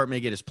Day'Ron Sharpe may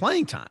get his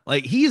playing time.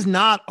 Like, he is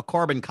not a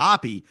carbon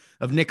copy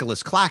of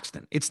Nicholas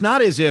Claxton. It's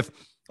not as if,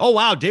 oh,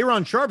 wow,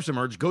 Day'Ron Sharpe's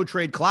emerged, go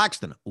trade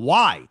Claxton.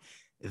 Why?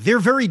 They're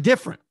very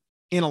different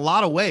in a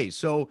lot of ways.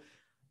 So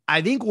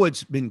I think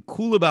what's been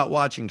cool about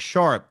watching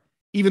Sharpe,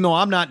 even though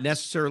I'm not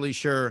necessarily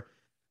sure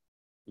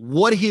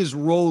what his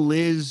role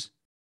is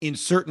in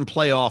certain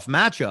playoff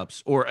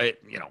matchups, or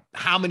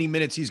how many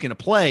minutes he's going to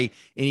play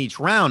in each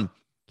round,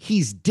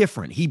 he's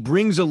different. He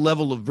brings a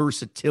level of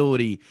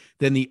versatility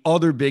than the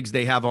other bigs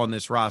they have on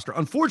this roster.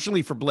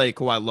 Unfortunately for Blake,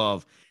 who I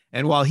love,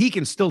 and while he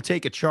can still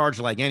take a charge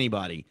like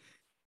anybody,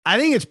 I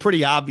think it's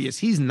pretty obvious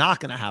he's not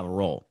going to have a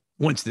role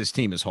once this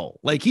team is whole.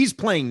 Like, he's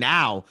playing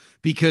now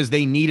because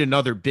they need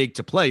another big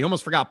to play. You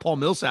almost forgot Paul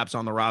Millsap's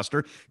on the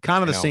roster.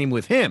 Kind of the same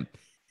with him.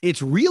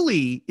 It's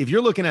really, if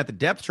you're looking at the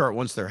depth chart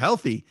once they're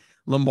healthy,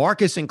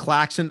 LaMarcus and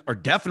Claxton are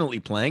definitely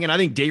playing, and I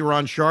think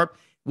Day'Ron Sharpe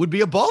would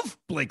be above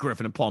Blake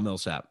Griffin and Paul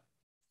Millsap.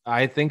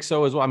 I think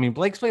so as well. I mean,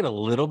 Blake's played a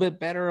little bit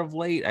better of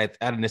late.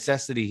 Out of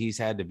necessity, he's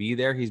had to be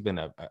there. He's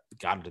been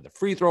gotten to the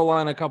free throw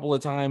line a couple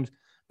of times,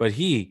 but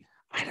I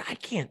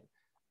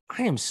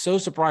am so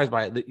surprised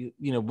by it.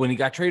 When he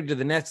got traded to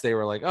the Nets, they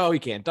were like, oh, he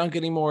can't dunk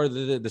anymore.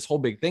 This whole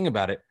big thing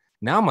about it.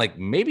 Now I'm like,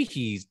 maybe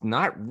he's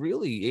not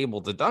really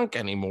able to dunk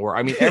anymore.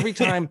 I mean,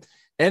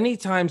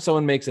 anytime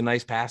someone makes a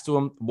nice pass to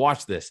him,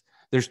 watch this.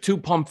 There's two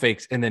pump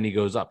fakes and then he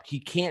goes up.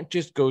 He can't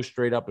just go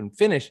straight up and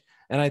finish.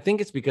 And I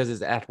think it's because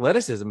his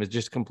athleticism is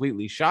just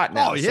completely shot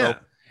now. Oh, yeah.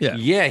 So,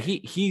 yeah.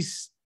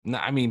 He's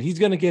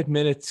going to get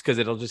minutes because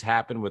it'll just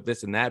happen with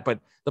this and that. But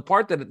the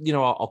part that,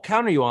 I'll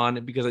counter you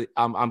on, because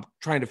I'm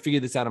trying to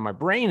figure this out in my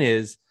brain,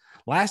 is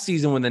last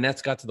season when the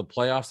Nets got to the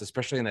playoffs,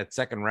 especially in that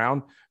second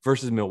round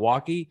versus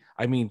Milwaukee,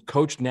 I mean,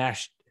 Coach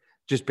Nash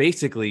just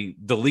basically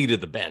deleted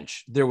the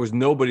bench. There was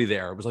nobody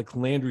there. It was like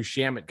Landry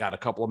Shamet got a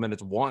couple of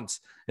minutes once.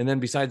 And then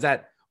besides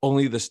that,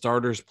 only the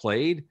starters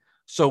played.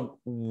 So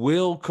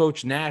will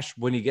Coach Nash,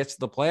 when he gets to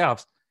the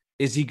playoffs,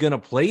 is he going to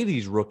play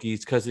these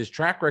rookies? Because his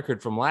track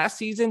record from last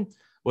season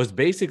was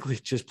basically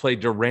just play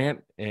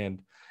Durant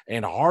and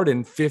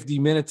Harden 50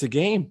 minutes a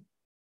game.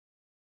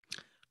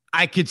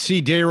 I could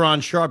see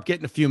Day'Ron Sharpe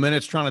getting a few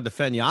minutes trying to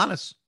defend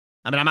Giannis.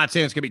 I mean, I'm not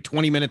saying it's going to be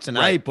 20 minutes a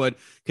night, but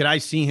could I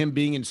see him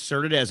being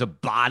inserted as a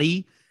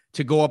body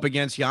to go up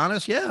against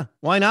Giannis? Yeah,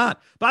 why not?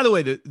 By the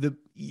way,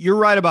 you're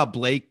right about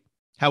Blake,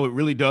 how it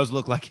really does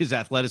look like his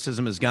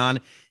athleticism is gone.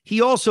 He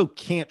also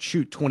can't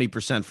shoot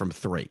 20% from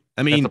three.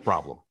 I mean, that's a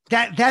problem.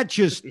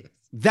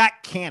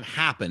 That can't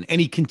happen. And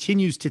he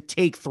continues to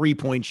take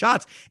 3-point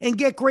shots and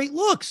get great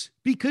looks,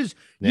 because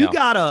you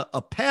got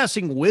a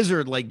passing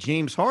wizard like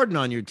James Harden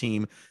on your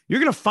team. You're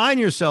going to find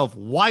yourself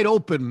wide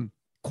open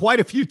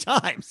quite a few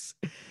times.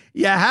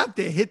 You have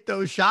to hit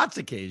those shots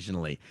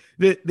occasionally.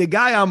 The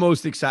guy I'm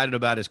most excited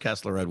about is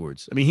Kessler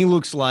Edwards. I mean, he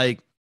looks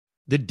like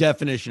the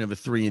definition of a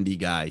 3-and-D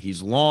guy.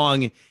 He's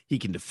long. He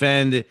can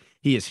defend.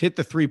 He has hit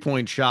the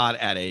 3-point shot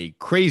at a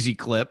crazy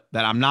clip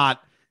that I'm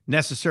not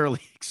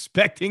necessarily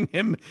expecting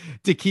him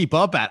to keep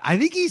up at. I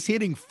think he's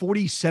hitting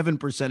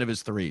 47% of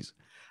his threes.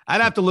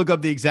 I'd have to look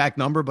up the exact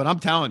number, but I'm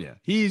telling you,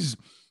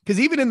 because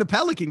even in the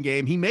Pelican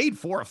game, he made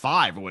 4 or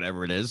 5 or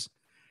whatever it is.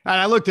 And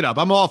I looked it up.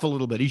 I'm off a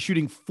little bit. He's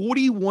shooting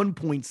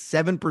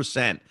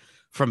 41.7%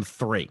 from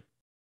three.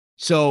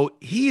 So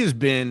he has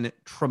been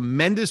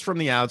tremendous from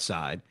the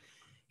outside.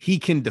 He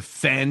can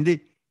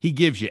defend. He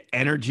gives you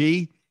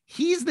energy.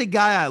 He's the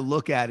guy I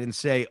look at and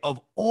say,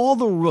 of all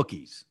the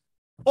rookies,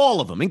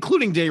 all of them,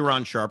 including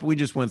Day'Ron Sharpe, we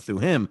just went through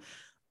him,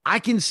 I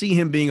can see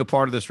him being a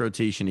part of this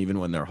rotation even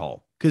when they're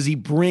whole, because he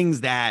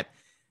brings that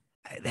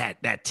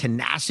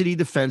tenacity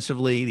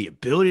defensively, the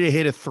ability to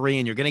hit a three,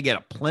 and you're going to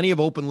get plenty of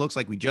open looks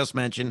like we just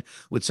mentioned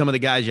with some of the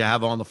guys you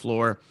have on the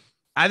floor.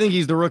 I think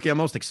he's the rookie I'm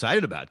most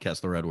excited about,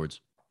 Kessler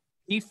Edwards.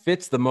 He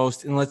fits the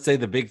most, and let's say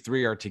the big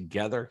three are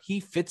together, he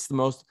fits the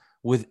most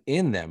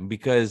within them,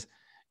 because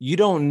you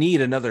don't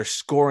need another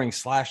scoring,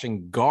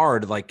 slashing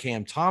guard like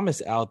Cam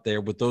Thomas out there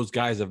with those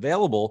guys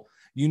available.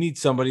 You need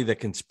somebody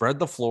that can spread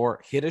the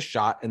floor, hit a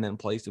shot, and then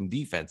play some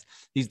defense.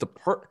 It's the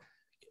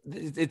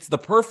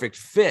perfect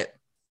fit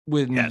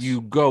when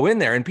you go in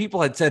there. And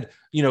people had said,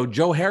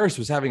 Joe Harris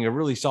was having a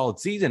really solid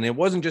season. It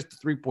wasn't just the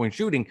 3-point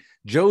shooting.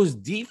 Joe's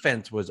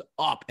defense was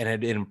up and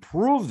had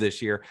improved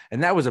this year.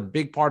 And that was a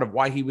big part of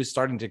why he was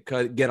starting to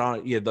get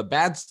on.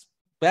 The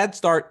bad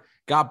start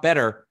got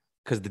better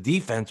because the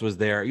defense was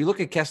there. You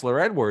look at Kessler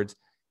Edwards,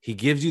 He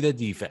gives you the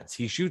defense.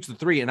 He shoots the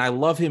three, and I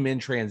love him in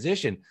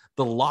transition.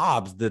 The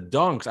lobs, the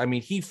dunks. I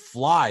mean, he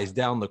flies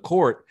down the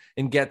court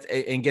and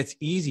gets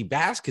easy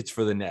baskets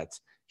for the Nets.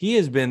 He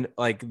has been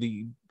like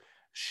the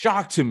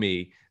shock to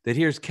me that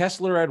here's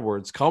Kessler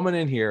Edwards coming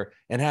in here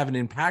and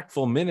having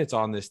impactful minutes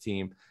on this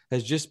team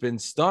has just been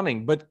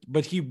stunning.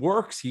 But he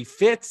works, he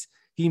fits.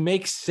 He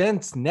makes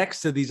sense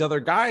next to these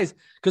other guys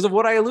because of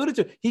what I alluded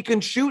to. He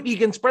can shoot, he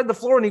can spread the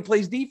floor, and he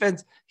plays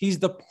defense. He's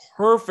the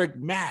perfect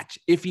match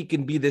if he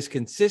can be this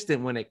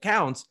consistent when it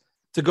counts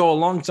to go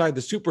alongside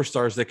the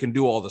superstars that can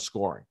do all the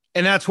scoring.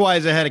 And that's why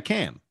he's ahead of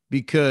Cam,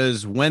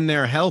 because when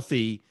they're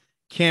healthy,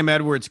 Cam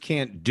Edwards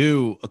can't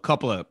do a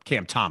couple of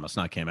Cam Thomas,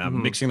 not Cam.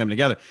 I'm mixing them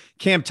together.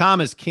 Cam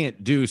Thomas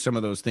can't do some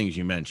of those things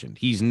you mentioned.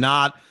 He's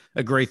not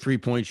a great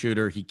three-point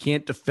shooter. He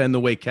can't defend the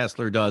way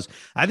Kessler does.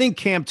 I think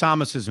Cam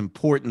Thomas's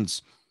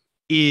importance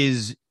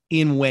is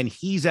in when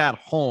he's at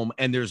home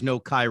and there's no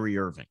Kyrie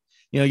Irving.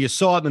 You know, you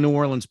saw it in the New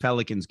Orleans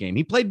Pelicans game.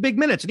 He played big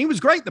minutes, and he was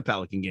great in the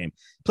Pelican game.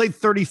 Played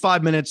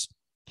 35 minutes.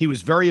 He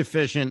was very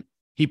efficient.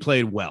 He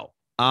played well.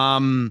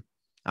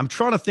 I'm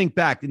trying to think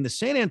back. In the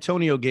San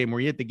Antonio game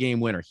where he hit the game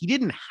winner, he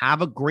didn't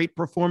have a great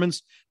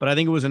performance, but I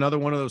think it was another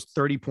one of those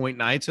 30-point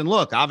nights. And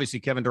look, obviously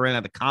Kevin Durant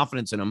had the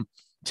confidence in him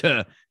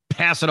to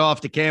pass it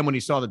off to Cam when he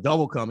saw the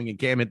double coming, and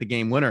Cam hit the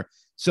game winner.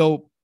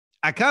 So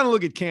I kind of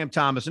look at Cam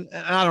Thomas, and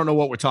I don't know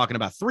what we're talking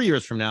about 3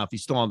 years from now if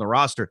he's still on the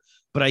roster,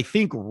 but I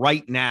think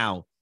right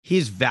now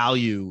his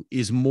value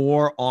is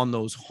more on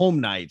those home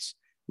nights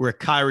where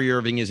Kyrie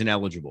Irving isn't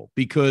eligible,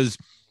 because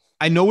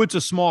I know it's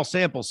a small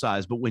sample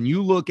size, but when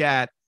you look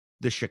at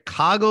the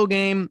Chicago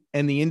game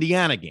and the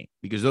Indiana game,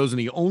 because those are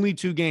the only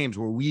two games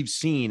where we've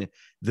seen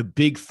the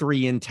big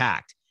three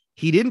intact,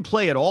 he didn't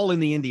play at all in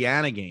the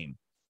Indiana game.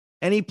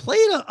 And he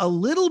played a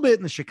little bit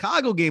in the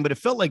Chicago game, but it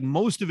felt like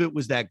most of it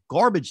was that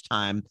garbage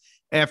time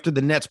after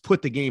the Nets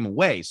put the game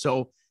away.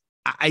 So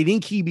I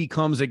think he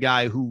becomes a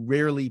guy who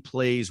rarely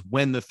plays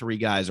when the three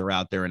guys are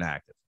out there and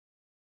active.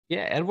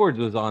 Yeah, Edwards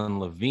was on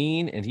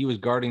Levine, and he was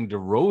guarding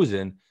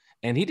DeRozan,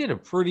 and he did a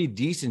pretty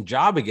decent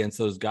job against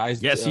those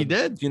guys. Yes, he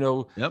did. You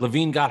know, yep.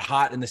 Levine got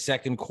hot in the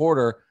second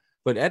quarter,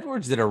 but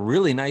Edwards did a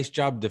really nice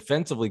job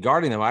defensively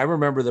guarding them. I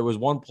remember there was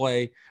one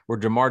play where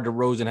DeMar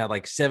DeRozan had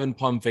like 7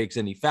 pump fakes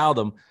and he fouled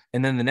him.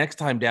 And then the next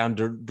time down,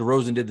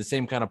 DeRozan did the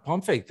same kind of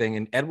pump fake thing,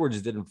 and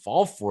Edwards didn't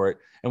fall for it.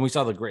 And we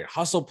saw the great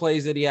hustle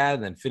plays that he had,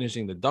 and then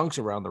finishing the dunks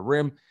around the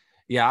rim.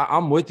 Yeah,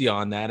 I'm with you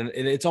on that. And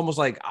it's almost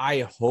like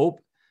I hope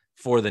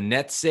for the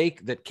Nets'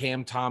 sake that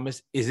Cam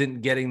Thomas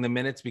isn't getting the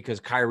minutes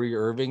because Kyrie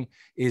Irving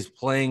is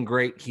playing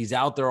great. He's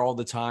out there all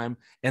the time,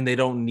 and they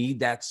don't need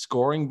that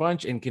scoring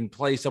bunch and can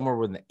play somewhere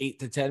within the 8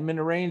 to 10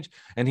 minute range.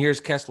 And here's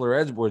Kessler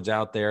Edwards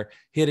out there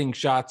hitting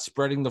shots,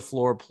 spreading the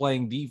floor,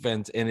 playing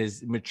defense, and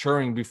is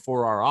maturing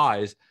before our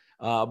eyes.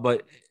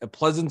 But a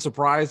pleasant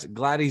surprise.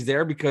 Glad he's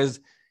there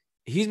because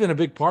he's been a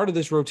big part of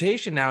this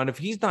rotation now. And if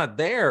he's not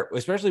there,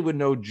 especially with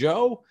no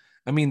Joe,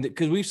 I mean,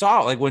 because we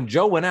saw like when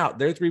Joe went out,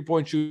 their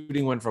 3-point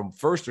shooting went from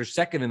first or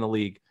second in the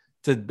league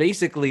to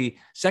basically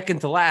second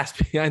to last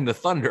behind the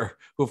Thunder,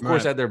 who of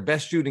course had their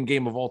best shooting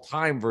game of all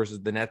time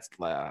versus the Nets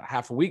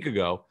half a week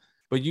ago.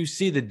 But you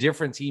see the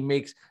difference he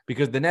makes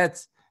because the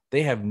Nets,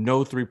 they have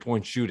no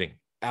 3-point shooting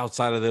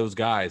outside of those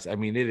guys. I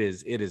mean, it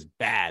is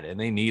bad, and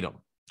they need them.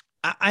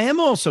 I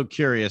am also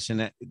curious,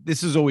 and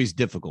this is always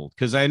difficult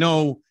because I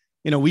know,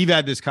 we've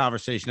had this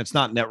conversation. It's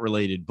not net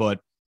related,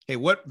 but hey,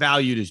 what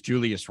value does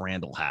Julius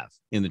Randle have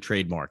in the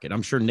trade market?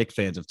 I'm sure Knicks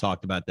fans have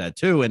talked about that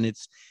too. And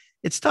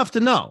it's tough to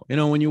know.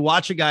 When you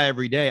watch a guy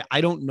every day, I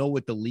don't know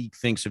what the league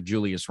thinks of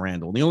Julius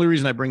Randle. The only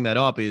reason I bring that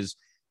up is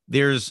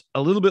there's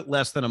a little bit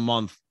less than a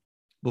month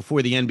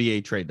before the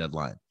NBA trade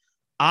deadline.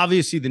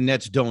 Obviously, the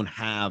Nets don't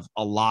have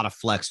a lot of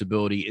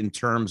flexibility in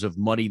terms of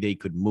money they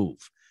could move.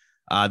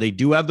 They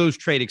do have those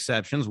trade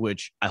exceptions,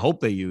 which I hope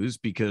they use,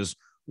 because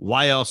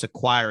why else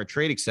acquire a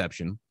trade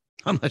exception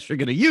unless you're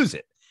going to use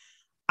it?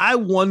 I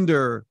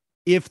wonder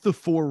if the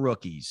 4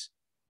 rookies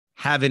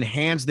have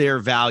enhanced their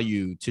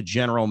value to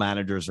general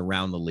managers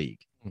around the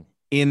league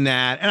in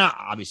that, and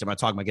obviously I'm not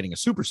talking about getting a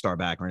superstar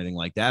back or anything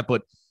like that,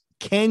 but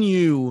can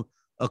you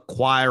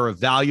acquire a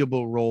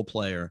valuable role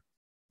player,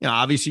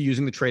 obviously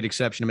using the trade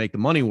exception to make the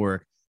money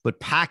work, but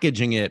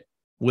packaging it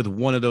with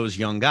one of those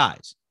young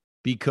guys?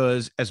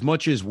 Because as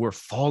much as we're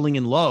falling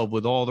in love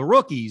with all the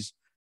rookies,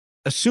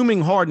 assuming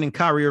Harden and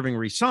Kyrie Irving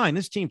resign,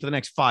 this team for the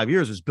next 5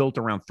 years is built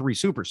around 3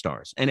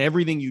 superstars. And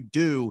everything you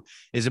do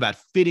is about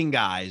fitting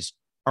guys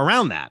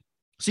around that.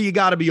 So you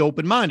got to be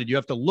open-minded. You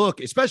have to look,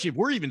 especially if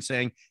we're even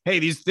saying, hey,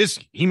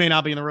 he may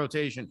not be in the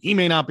rotation. He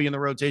may not be in the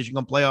rotation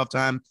come playoff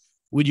time.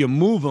 Would you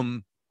move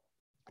him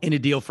in a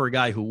deal for a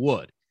guy who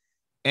would?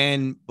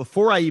 And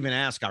before I even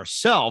ask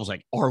ourselves,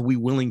 like, are we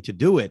willing to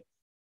do it?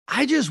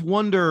 I just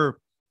wonder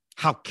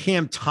how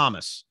Cam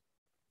Thomas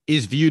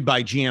is viewed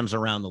by GMs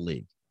around the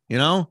league.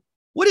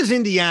 What does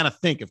Indiana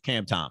think of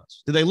Cam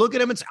Thomas? Do they look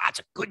at him and say, it's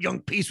a good young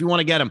piece, we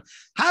want to get him?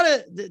 How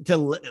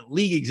do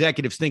league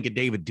executives think of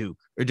David Duke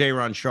or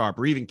Day'Ron Sharpe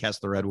or even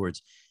Kessler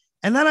Edwards?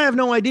 And then I have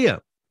no idea.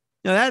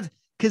 That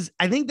because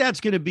I think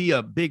that's going to be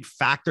a big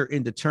factor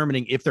in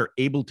determining if they're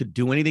able to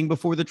do anything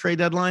before the trade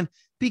deadline,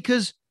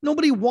 because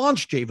nobody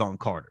wants Javon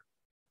Carter.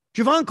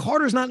 Javon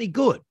Carter's not any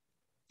good.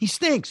 He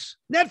stinks.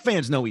 Net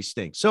fans know he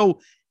stinks.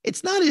 So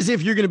it's not as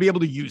if you're going to be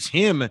able to use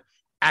him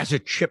as a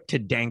chip to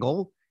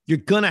dangle. You're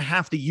going to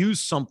have to use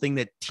something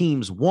that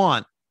teams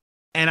want.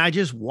 And I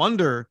just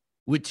wonder,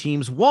 would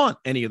teams want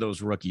any of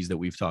those rookies that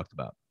we've talked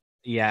about?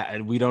 Yeah,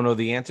 and we don't know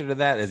the answer to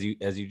that, as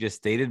you just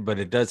stated, but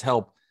it does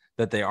help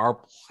that they are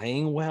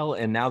playing well,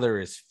 and now there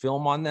is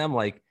film on them.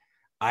 Like,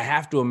 I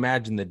have to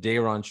imagine that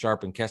Day'Ron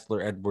Sharpe and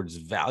Kessler Edwards'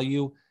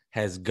 value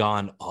has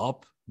gone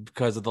up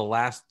because of the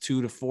last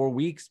 2 to 4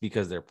 weeks,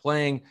 because they're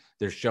playing,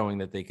 they're showing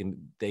that they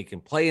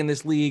can play in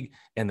this league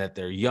and that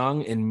they're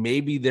young, and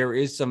maybe there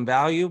is some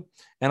value.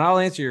 And I'll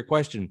answer your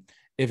question.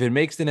 If it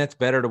makes the Nets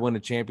better to win a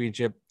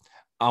championship,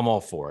 I'm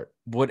all for it.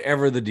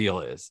 Whatever the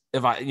deal is.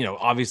 If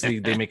obviously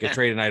they make a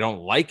trade and I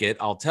don't like it,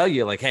 I'll tell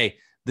you, like, hey,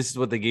 this is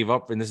what they gave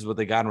up and this is what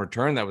they got in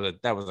return.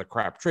 That was a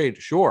crap trade.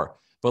 Sure.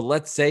 But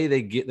let's say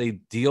they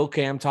deal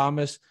Cam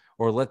Thomas,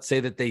 or let's say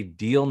that they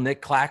deal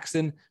Nick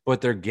Claxton, but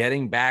they're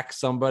getting back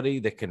somebody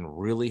that can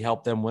really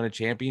help them win a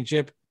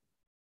championship.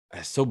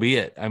 So be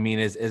it. I mean,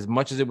 as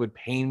much as it would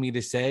pain me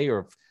to say,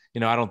 or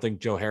I don't think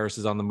Joe Harris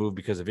is on the move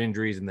because of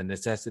injuries and the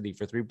necessity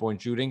for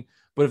 3-point shooting.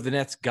 But if the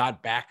Nets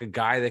got back a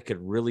guy that could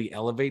really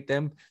elevate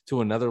them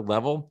to another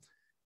level,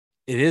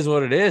 it is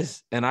what it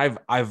is. And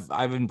I've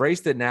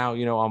embraced it now.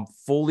 I'm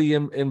fully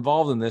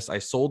involved in this. I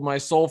sold my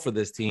soul for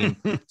this team.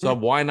 So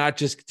why not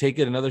just take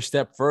it another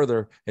step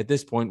further at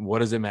this point? What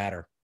does it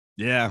matter?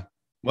 Yeah.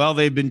 Well,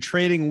 they've been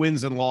trading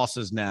wins and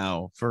losses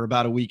now for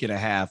about a week and a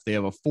half. They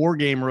have a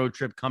 4-game road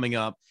trip coming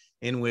up,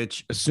 in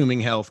which, assuming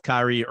health,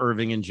 Kyrie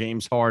Irving and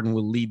James Harden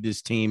will lead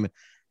this team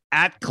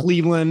at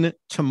Cleveland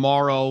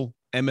tomorrow,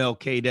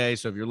 MLK Day.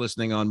 So if you're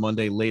listening on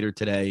Monday later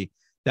today,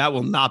 that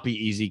will not be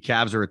easy.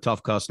 Cavs are a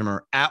tough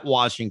customer. At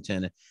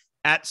Washington,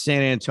 at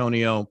San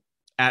Antonio,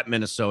 at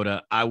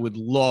Minnesota. I would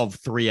love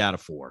 3 out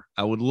of 4.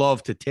 I would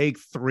love to take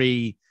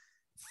 3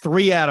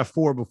 out of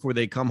 4 before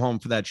they come home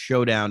for that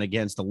showdown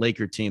against the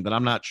Laker team, but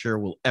I'm not sure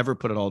we'll ever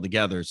put it all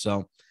together.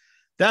 So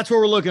that's what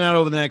we're looking at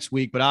over the next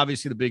week. But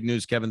obviously the big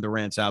news, Kevin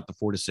Durant's out the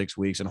 4 to 6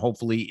 weeks, and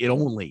hopefully it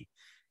only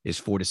is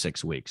 4 to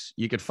 6 weeks.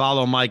 You could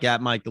follow Mike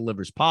at Mike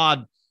Delivers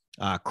Pod.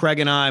 Craig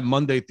and I,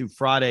 Monday through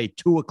Friday,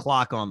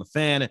 2:00 on the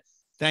Fan.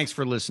 Thanks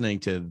for listening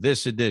to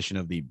this edition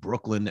of the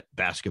Brooklyn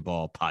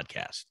Basketball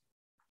Podcast.